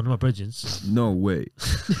on. One of my brethren. No way.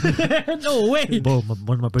 No way. Bro,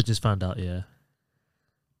 one of my brethren found out,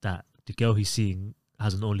 that the girl he's seeing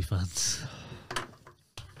has an OnlyFans.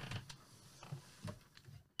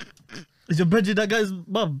 Is your brethren that guy's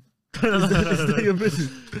mum? Is that your brethren?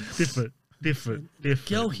 Different.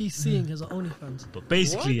 Girl he's seeing has an OnlyFans. But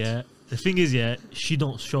basically, the thing is, she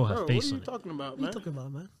don't show her face on it. What are you talking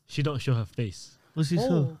about, man? She don't show her face. What's he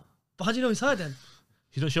saw? But how do you know it's her then?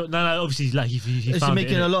 She don't show. No. Obviously, like he Is found she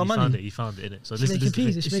making it. a lot of money? He found it in it. So She's making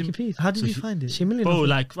peas. She's making peas. How did you find it? She million. Bro,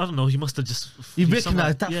 like I don't know. He must have just. You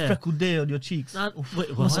recognize that freckled there on your cheeks?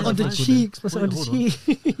 What's it on the cheeks? What's it on the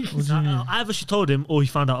cheeks? Either she told him or he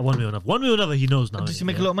found out one way or another. One way or another, he knows now. Does she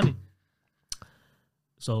make a lot of money?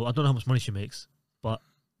 So I don't know how much money she makes, but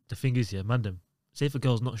the thing is, mandem. Say if a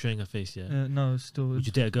girl's not showing her face, no, still. Would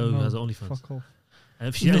you date a girl who has an OnlyFans? Fuck off. And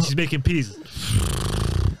if she's making peas.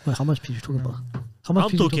 Wait, how much peas you talking about? I'm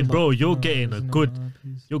talking, bro. You're getting a good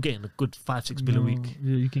 5-6 bill a week.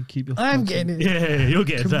 Yeah, you can keep your. I'm getting it. Yeah, you're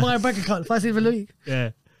getting that. My bank account 5-6 bill a week.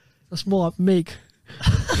 Yeah, that's more I make.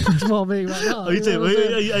 That's more I make right now. Are you saying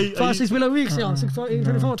 5-6 bill a week?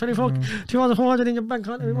 24, 2,400 in your bank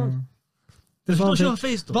account every month. There's not your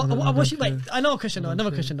face though. But wait, I know a question though.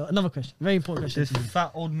 Another question. Very important question. There's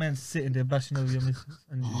fat old men sitting there bashing over your missus.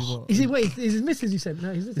 And is his missus? You said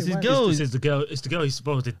no. He's his girl. This is the girl. It's the girl he's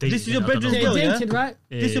supposed to date. This is your brethren's girl, yeah? Dated, right?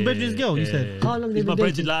 This is your brethren's girl. You said. How long he's they my been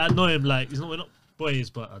brethren. dating? Like I know him. Like we're not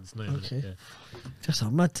boys, but I just know him. Okay. Yeah. That's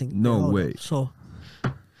a mad thing. No way. So,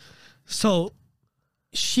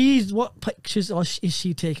 she's what pictures is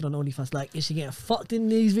she taking on OnlyFans? Like, is she getting fucked in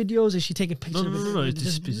these videos? Is she taking pictures? No. It's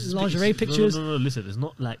just lingerie pictures. No. Listen, it's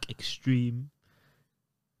not like extreme.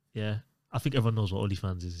 Yeah, I think everyone knows what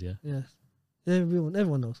OnlyFans is. Yeah. Yeah.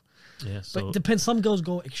 Everyone knows. Yeah. So but it depends. Some girls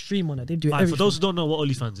go extreme on it. They do everything. For those who don't know what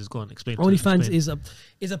OnlyFans is, go on, explain. OnlyFans is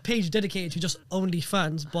a page dedicated to just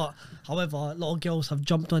OnlyFans, but however, a lot of girls have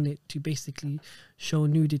jumped on it to basically show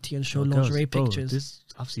nudity and show lingerie pictures. This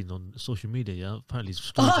I've seen on social media. Yeah, apparently.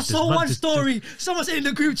 I saw one story. Someone said in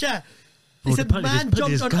the group chat. They said man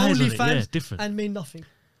jumped on OnlyFans and made nothing.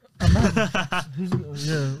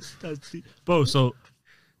 Bro, so.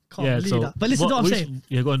 Can't believe that. But listen to what I'm saying.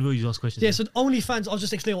 Yeah, go on, you ask questions. Yeah, so OnlyFans, I'll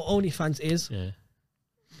just explain what OnlyFans is. Yeah.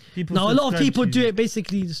 Now, a lot of people do it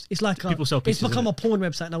basically, it's like people sell pictures, it's become a porn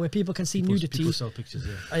website now where people can see nudity. People sell pictures,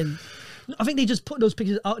 yeah. And I think they just put those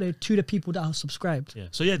pictures out there to the people that are subscribed. Yeah.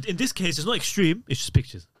 So, in this case, it's not extreme, it's just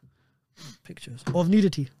pictures. Pictures of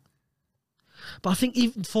nudity. But I think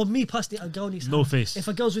even for me personally, a girl needs to no face. If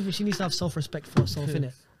a girl's with me, she needs to have self-respect for herself,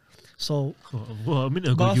 innit? So, a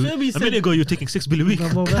minute ago, you were taking 6 billion a week.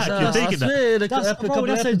 You're taking that.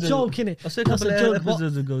 That's a joke, innit? I said a couple of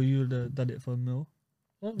episodes ago, you done it for a mil.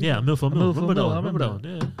 Yeah, a mil for a mil. Remember that one?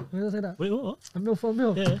 Yeah. When did I say that? Wait, what? A mil for a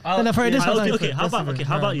mil. Yeah. Then I've heard this one. Okay, how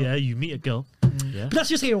about you meet a girl. Yeah. But that's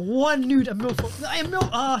just saying one nude, a mil for a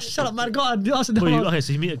mil. Shut up, man. God, okay,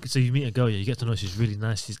 so you meet a girl. Yeah, you get to know she's really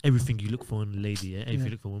nice. She's everything you look for in a lady. Yeah, everything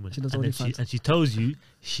you look for a woman. And she tells you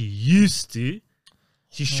she used to.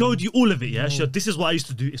 She showed you all of it, yeah? She, this is what I used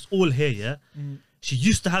to do. It's all here, yeah? She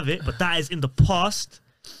used to have it, but that is in the past.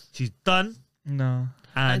 She's done. No.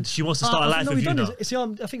 And she wants to start a life with you now.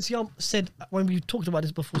 I think Siam said, when we talked about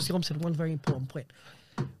this before, Siam said one very important point.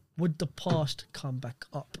 Would the past come back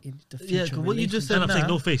up in the future? Yeah, what you just said I'm saying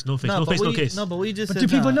no face case. No, but what you just said. Do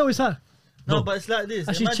people know it's her? No, but it's like this.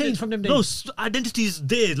 And she changed from them days. No, identities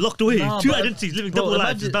there, locked away. Two identities, living double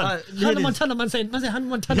lives. It's done. Hannah Montana, man saying Hannah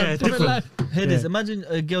Montana. Yeah, different. Hear this. Imagine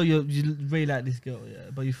a girl, you really like this girl, yeah,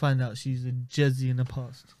 but you find out she's a Jezzy in the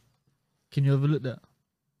past. Can you overlook that?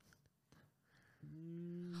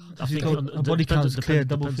 I think her body count is clear,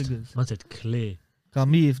 double figures. Man said clear.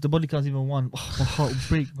 Me, if the body count's even one, my heart will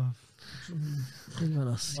break, man.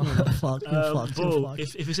 Bro,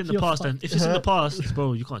 if it's in the past, then if it's in the past,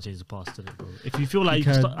 bro, you can't change the past, innit, bro. If you feel like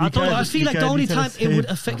I feel like the only time it would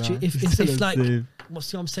affect you if like what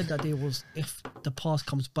Siam said that day was if the past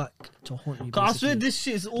comes back to haunt you. I swear this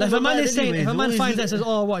shit is all like if a man is saying, if a man finds that and says,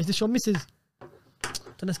 "Oh, what is this your missus?"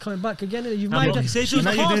 then it's coming back again. You Now, might okay, just say she was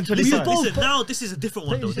now you're cast. doing Listen, 25. listen, now this is a different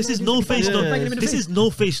one though. This This is is no face, yeah. no. Banging him in the This face. is no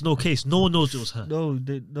face, no case. No one knows it was her. No,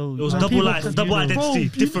 no. It was Man, double people life, can- double you know. identity,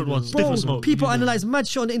 Bro, different ones, Bro, different smoke. people You know. analyze mad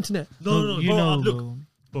shit on the internet. No, you bro. know, Look,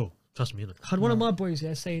 bro, trust me. Had one of my boys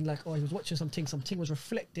here saying like, oh, he was watching something was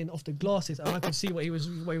reflecting off the glasses, and I could see what he was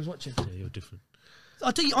watching. Yeah, you're different.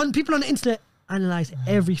 I'll tell you, on people on the internet analyze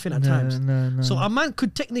everything at times. No. So a man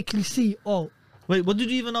could technically see, oh, Wait, what did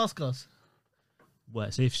you even ask us?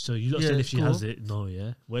 What? Say if so, you lot Yeah, said if she cool. has it. No,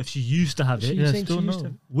 yeah. What if she used to have it? you Yeah, saying still she used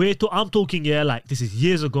no. to- I'm talking, yeah, like this is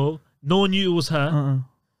years ago. No one knew it was her.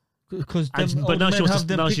 Because But now she wants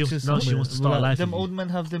to- now she wants to start a life Them with you. old men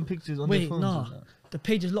have them pictures on their Wait, phones. nah. and that. The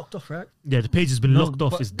page is locked off, right? Yeah, the page has been No, locked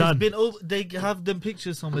off. but It's done. they have them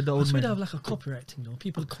pictures somewhere. The I old swear they men. have like a copyright thing though.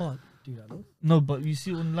 People can't do that, no? No, but you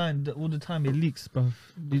see online all the time it leaks, bro.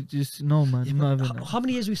 You just no man. I'm not having that. How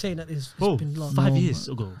many years we saying that it's Bro, been locked? 5 No, years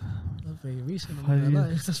ago. That's very recent. 5 man.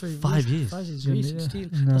 years. That's very 5 recent. years. 5 years. Yeah, Recent yeah. still.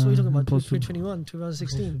 No, That's what you're talking about. impossible. 2021,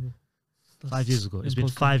 2016. 5 years ago. It's been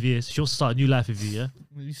Impossible. 5 years. She wants to start a new life with you, yeah?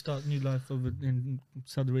 You start new life over in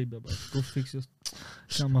Saudi Arabia, but go fix your.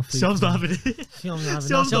 Get on my face. Siam's not man. having it. Siam's not having it.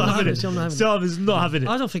 Siam's not having it. Siam's not having it. Siam is not having it.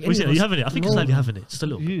 I don't think What you any saying? of Are you us- having it? I think it's No. slightly having it. Just a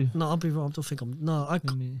little. You. No, I'll be wrong. I don't think I'm. No, I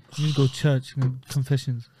You go church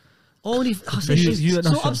confessions. only. I say You- this. you and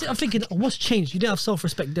So Usher. I'm thinking, what's changed? You didn't have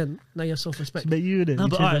self-respect then. Now you have self-respect. But you did. No,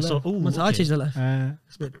 but alright, so Man, I changed their life.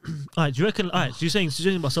 alright, do you reckon? Alright, so you're saying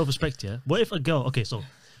about self-respect, yeah? What if a girl? Okay, so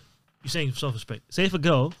you're saying self-respect. Say if a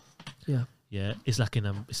girl, Yeah. yeah, it's like in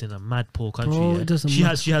a mad poor country. Bro, yeah? it doesn't She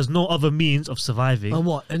matter. has no other means of surviving And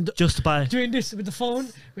what? And just by. doing this with the phone,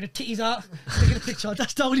 with the titties out, taking a picture.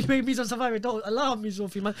 That's the only means of surviving. Don't allow me,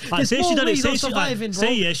 Sophie, man. Alright, There's say she more done it. ways Say of she, surviving, bro.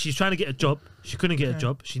 say yeah, she's trying to get a job. She couldn't get a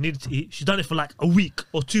job. She needed to eat. She done it for like a week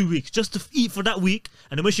or 2 weeks just to eat for that week.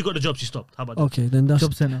 And then when she got the job, she stopped. How about that? Okay, then that's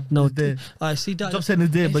Job center. no. It's there. I see that. Job center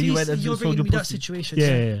is there, If but you he's- went and you're just sold bringing your me that pussy. situation.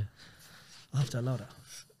 Yeah. I have to allow that.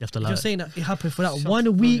 You have to If allow you're it. saying that it happened for that Shut one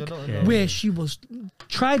up, week you're not Yeah. allowed. where she was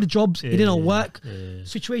tried the jobs, it didn't work. Yeah.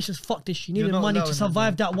 Situations fucked this. She You're needed not money to allowing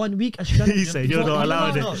survive that, that 1 week, and she done it. He said you're Bro, not I'm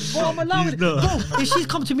allowing allowed it. Bro, I'm allowing He's it. not. Bro, if she's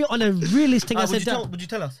come to me on a realist thing, I said that. Would you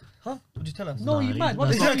tell us? Huh? Would you tell us? No, you mad? What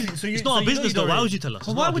the fuck? Exactly. So you, It's not so a business though. Why would you tell us?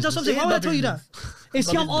 But why would I something? Why would I tell you that?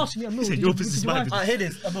 It's Not I'm business. asking me. I'm He said did your you- business did is you my wife- business. I hear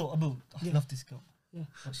this. Abu, I Yeah. love this girl. Yeah.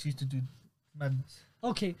 But she used to do madness.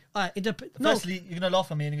 Okay, alright. It depends. No, Firstly, you're gonna laugh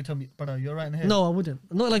at me and you're gonna tell me, brother, you're right in here. no, I wouldn't.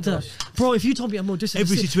 Not like that, bro. If you told me I'm more distant,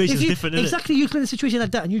 Every situation is different, innit? Exactly, you explain the situation like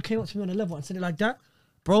that, and you came up to me on a level and said it like that,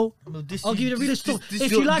 bro. No, this I'll give you the this- realest this- talk. this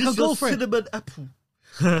If your- you like, this I'll go your for it. cinnamon apple.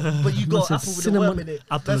 But you got said apple with a cinnamon- worm in it.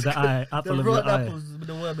 Apple of the eye. Apple The of the rotten eye. apples with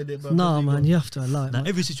a worm in it, bro. Nah, What do man, got? you have to allow it. Now man.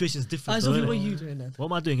 every situation is different. Alright, though, Sophie, innit? what are you doing then? What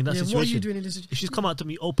am I doing in that Yeah, situation? what are you doing in this situation? If she's come out to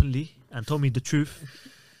me openly and told me the truth,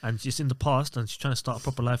 and it's in the past, and she's trying to start a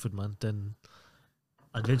proper life with man, then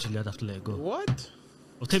eventually I'd have to let it go. What?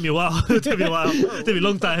 It'll take me a while. It'll take me a while. It'll take me a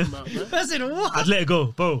long time. I said what? I'd let it go,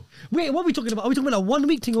 bro. Wait, what are we talking about? Are we talking about a 1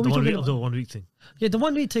 week thing? Or are The we one talking week, about? the 1 week thing. Yeah, the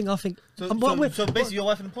 1 week thing. I think. So basically, your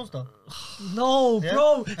wife and a porn star. No, Yeah?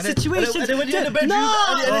 bro. And then- Situations. And then when you're in the bedroom, No.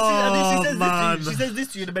 and then Oh, man. she says this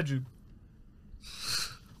to you in the bedroom.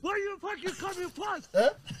 Why you fucking coming fast? Huh?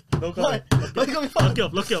 No, Why? Why you got me Lock fucked? it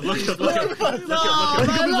up, lock it up, lock it up, lock it up. No,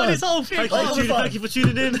 man, look, this whole thing. Thank you for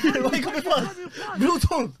tuning in. Why you got me fucked? Real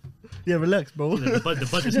talk. Yeah, relax, bro. The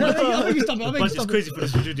budget's No, I'll make you stop it. I'll the make you budget's stop it. crazy for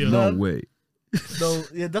this video. No way. No,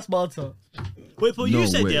 yeah, that's my answer. Wait, but you No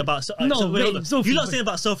said way. yeah about No, wait, wait, hold on. Sophie, You're not wait. saying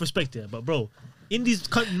about self-respect, yeah, but bro, in these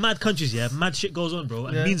mad countries, yeah, mad shit goes on, bro,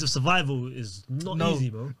 and Yeah. means of survival is not No, easy,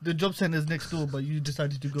 bro. the job center's next door, but you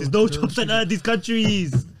decided to go. There's no to the- jobs center in these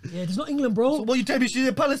countries. Yeah, there's not England, bro. So what you tell me? She's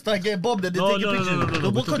in Palestine getting bombed and they're No, taking no, no, pictures. no, no, no.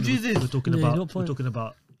 What country is We're this? talking Yeah, about. no We're point. talking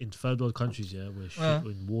about in third world countries, yeah, where shit, Yeah.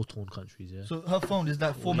 in war-torn countries, yeah. So her phone is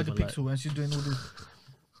like 4 Or even megapixel and she's doing all this.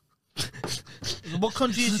 What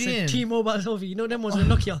country is she in? T-Mobile, Sophie. You know them ones with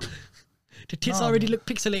Nokia. The tits Nah, already man. look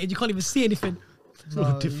pixelated. You can't even see anything.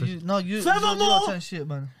 No, different. you Furthermore- like chatting shit,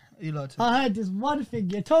 man. You like to. I heard this one thing.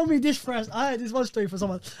 Yeah, tell me this first. I heard this one story from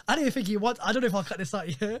someone. I didn't even think he wants. I don't know if I'll cut this out.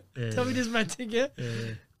 Yeah. Yeah. Tell me this man thing. Yeah. Yeah.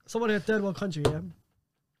 Someone in a third world country. Yeah.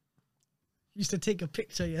 Used to take a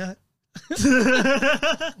picture. Yeah.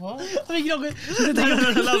 What? I think you know.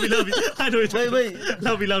 No, love me. I know it. Wait.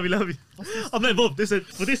 Love me. I'm not involved. Listen,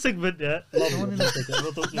 for this segment, yeah. Love me.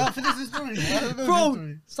 Now finish the story. I don't know this Bro,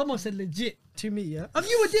 story. someone said legit to me. Yeah. Have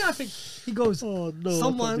you were there? I think he goes. Oh no!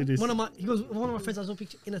 Someone, one of my friends has a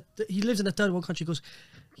picture he lives in a third world country. He goes,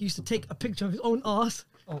 he used to take a picture of his own ass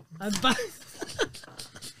and back,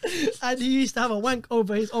 and he used to have a wank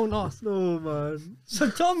over his own ass. No man. So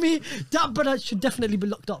tell me that brother should definitely be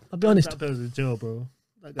locked up. I'll be honest. That guy's in jail, bro.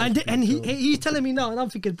 And he's telling me now, and I'm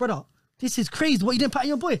thinking, brother, This is crazy. What, you didn't pattern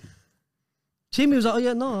your boy? Jamie was like, oh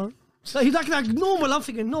yeah, no. Like, he's like normal. I'm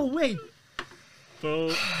thinking, no way.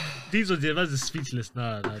 Bro, these ones, yeah, that's speechless.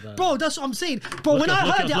 Nah. Bro, that's what I'm saying. Bro, when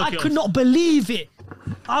I heard it that, off, I could not believe it.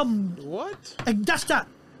 What? That's that.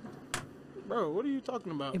 Bro, what are you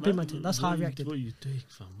talking about, man? Implemented. That's how I reacted. What are you doing,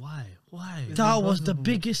 fam? Why? That was the impossible.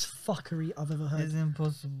 biggest fuckery I've ever heard. It's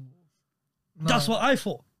impossible. No. That's what I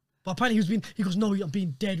thought. But apparently he goes, no, I'm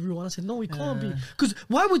being dead real. And I said, no, he can't be. Because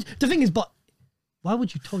why would, the thing is, why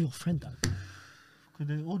would you tell your friend that? Because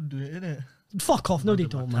they all do it, innit? Fuck off. No, they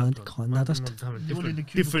don't, man. Come on, that's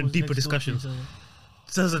Different, deeper discussions.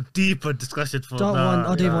 There's a deeper discussion for I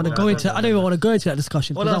don't even want to go into. I don't even want to go into that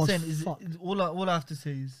discussion. All that I'm was saying is, fucked. all I have to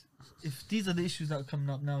say is, if these are the issues that are coming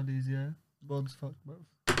up nowadays, yeah, God's fucked, bro.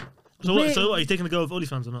 So what? Are you taking a go with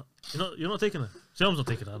OnlyFans or not? You're not taking her. Sam's not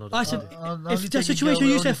taking her. I know that. I said, I'll only if the take a situation girl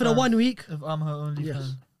you with said for the OnlyFans 1 week, if I'm her only Yes.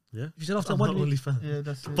 fan. Yeah. you said after I'm 1 not week. OnlyFans. Yeah,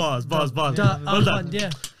 that's it. Bars. Well done. Yeah.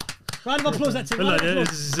 Round of applause, that's it. Well Round done, of yeah,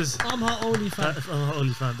 applause. this is I'm her only fan. I'm her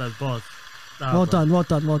OnlyFans. That's bars. Nah, Well bro.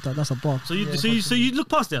 done. That's a bar. So you look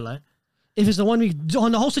past there, like. If it's the 1 week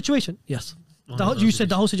on the whole situation, yes. You said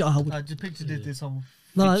the whole situation. I would. I just pictured this some.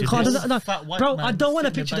 No, picture this. no, Fat white bro, man I don't want to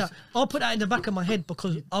sitting picture in the that. I'll put that in the back of my head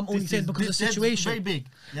because I'm only saying because of the It's very situation. big.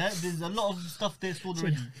 Yeah, there's a lot of stuff there stored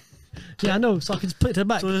already. Yeah, I know, so I can just put it to the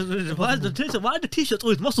back. So why are the t-shirts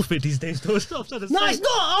always muscle fit these days? Though? Stop trying to No, say. it's not.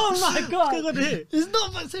 Oh my god, What's going on here? it's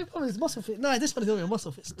not. But same problem. It's muscle fit. No, this one is only a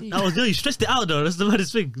muscle fit. Steve. You stressed it out though. That's the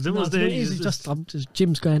maddest thing. No, it's very easy. I'm just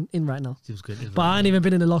Jim's going in right now. But I ain't even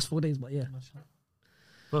been in the last 4 days. But yeah,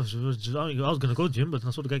 Bro, I was gonna go gym, but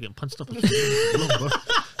I saw the guy getting punched up. This is long, bro.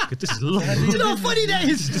 This is long. you know how funny that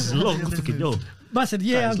This is. is long. Fucking yo. But I said,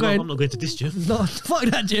 yeah, I'm I'm going. not going to this gym. No, fuck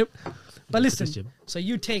that gym. But listen, This gym. so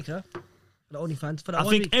you take her for the OnlyFans for the I 1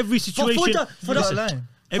 think week. every For situation. the You're not Listen, lying.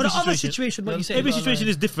 for every the other situation. situation, what you say? Every You're not situation lying.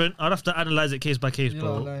 is different. I'd have to analyze it case by case, You're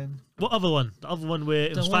not bro. lying. What other one? The other one where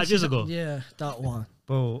it was 5 years ago. Yeah, that one.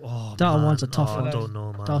 Bro, oh, That man. one's a tough one. I don't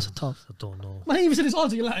know, man. That's tough. I don't know. Man, he even said his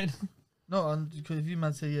answer. You're lying. No, because if you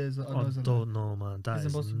man say yes, I know I it's a lie. don't know, man. That It's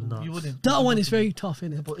is impossible. nuts. You wouldn't. That It's one is impossible. very tough,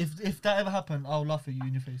 innit? But if that ever happened, I'll laugh at you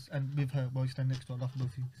in your face and with her while you stand next to her, I'll laugh at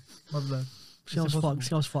both of you. Mother's life. She was fucked.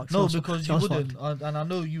 She was fucked. No, She was- because she you was wouldn't, fucked. and I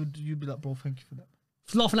know you'd be like, bro, thank you for that.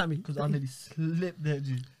 She's laughing at me. Because I nearly slipped there,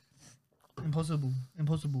 G. Impossible.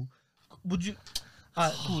 Would you?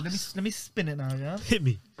 Alright, cool. Let me spin it now, yeah. Hit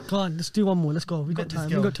me. Come on, let's do one more. Let's go. We got Met this time.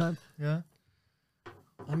 We girl. got time. Yeah.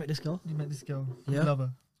 I met this girl. You met this girl. Yeah. You love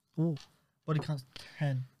her. Oh, Body count's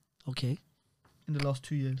 10 okay. in the last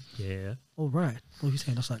 2 years. Yeah. All right. What are you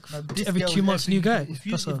saying? That's like Now, this every girl 2 is months, new guy.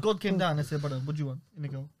 everything. That's If God came down and said, brother, what do you want in a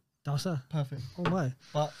girl? That's her. Perfect. Oh my.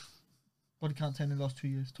 But body count 10 in the last 2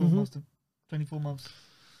 years. 12 months to 24 months.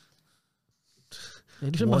 Yeah,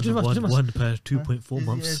 do some maths, do some maths, do some maths. One per 2.4 It's-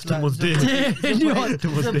 months. it's Someone's like- there. Yeah, you know what?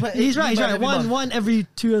 Someone's there. He's right. One every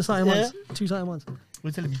 2 or something Yeah. months. 2 something months.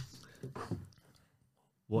 We're telling me.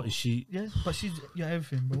 What is she? Yeah, but she's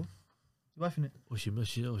everything, bro. Your wife in it.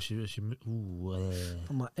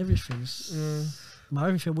 Ooh, My everything's. My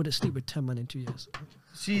everything wouldn't sleep with 10 men in 2 years.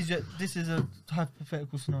 This is a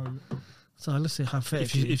hypothetical scenario. So let's say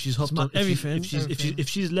hypothetically. if she's hopped my on everything. if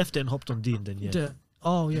she's left it and hopped on Dean, then yeah.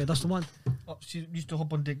 Oh yeah, that's the one. Oh, she used to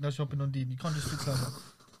hop on dick, now she's hopping on Dean. You can't just fix her.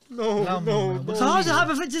 No, So how's it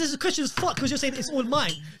hypothetical? This question is fucked because you're saying it's all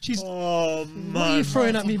mine. She's. Oh man. What are you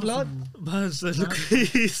throwing at me, blood? Man said, look what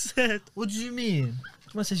he said. What do you mean?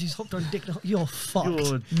 Man says she's hopped on dick. You're fucked.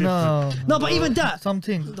 You're No. No, but even that.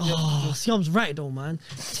 Something. Oh, Siam's right though, man.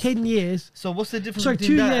 10 years. So what's the difference Sorry,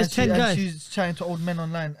 between 2 that years, and 10 and guys. she's chatting to old men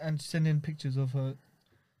online and sending pictures of her?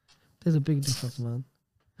 There's a big difference, man.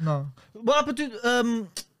 No. What happened to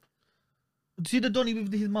see the Donny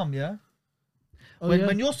with his mum? Yeah. Oh,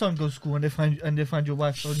 When your son goes to school and they find your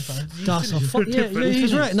wife's OnlyFans. you That's a finish. fuck. Yeah,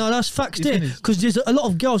 he's right. No, that's facts He's there. finished. Because there's a lot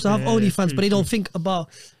of girls that have Yeah, OnlyFans, true, but they don't true. think about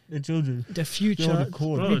The children. the future, You're the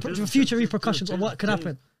core. Bro, the future repercussions of what could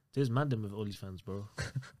happen. There's madam with OnlyFans, bro.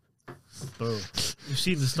 Bro, you've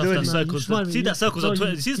seen the stuff Do it, that man. circles. See that circles on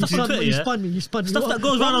Twitter. You see the stuff on Twitter, You yeah? spun me. You spun me. Stuff that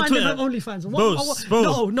goes What around on man Twitter. have OnlyFans? Bro,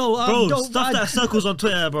 bro, don't. stuff that circles on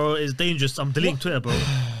Twitter, bro, is dangerous. I'm deleting Twitter, bro.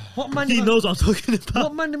 What man? He have- knows what I'm talking What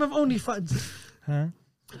about. man have OnlyFans? Huh?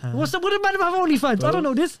 What do man have OnlyFans? I Bro. don't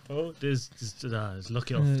know this. Bro, just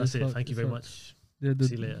lock it off. Yeah, That's it's it. fine, Thank you it's very fine. much. Yeah,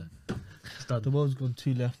 See you later. It's done. The world's gone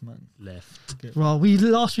too left, man. Left. Well,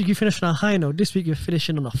 last week you finished on a high note. This week you're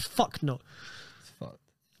finishing on a fuck note. It's fucked.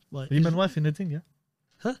 Like, You and wife in the thing, yeah?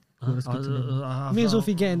 Huh? Cool, that's good to know. me and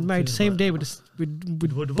Sophie getting married the same day with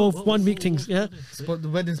both 1 week things. Yeah, The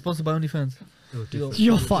wedding sponsored by OnlyFans.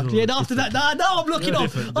 you're fucked. Yeah, after that, now I'm looking You're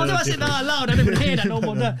off. different, After you're I said that out loud, I don't even hear that no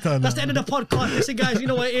more. That's the end of the podcast. Listen, guys, you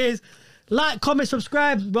know what it is. Like, comment,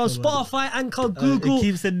 subscribe. We're on Spotify, Anchor, Google.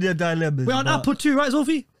 Keep sending your dilemmas. We're on Apple too, right,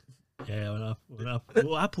 Sophie? Yeah, we're on Apple.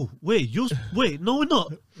 Well, Apple. Wait, no, we're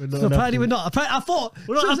not. So apparently we're not. I thought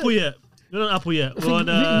We're not on Apple yet. We're not on Apple yet. We're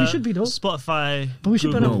on we should be though. Spotify. But we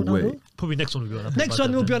should be on Google. Apple now, though. Probably next one will be on Apple. Next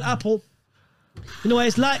one will be on Apple. You know what?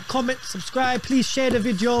 It's like, comment, subscribe. Please share the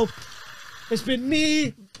video. It's been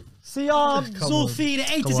me, Siam, Zulfi, the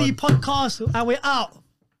A to Z podcast, and we're out.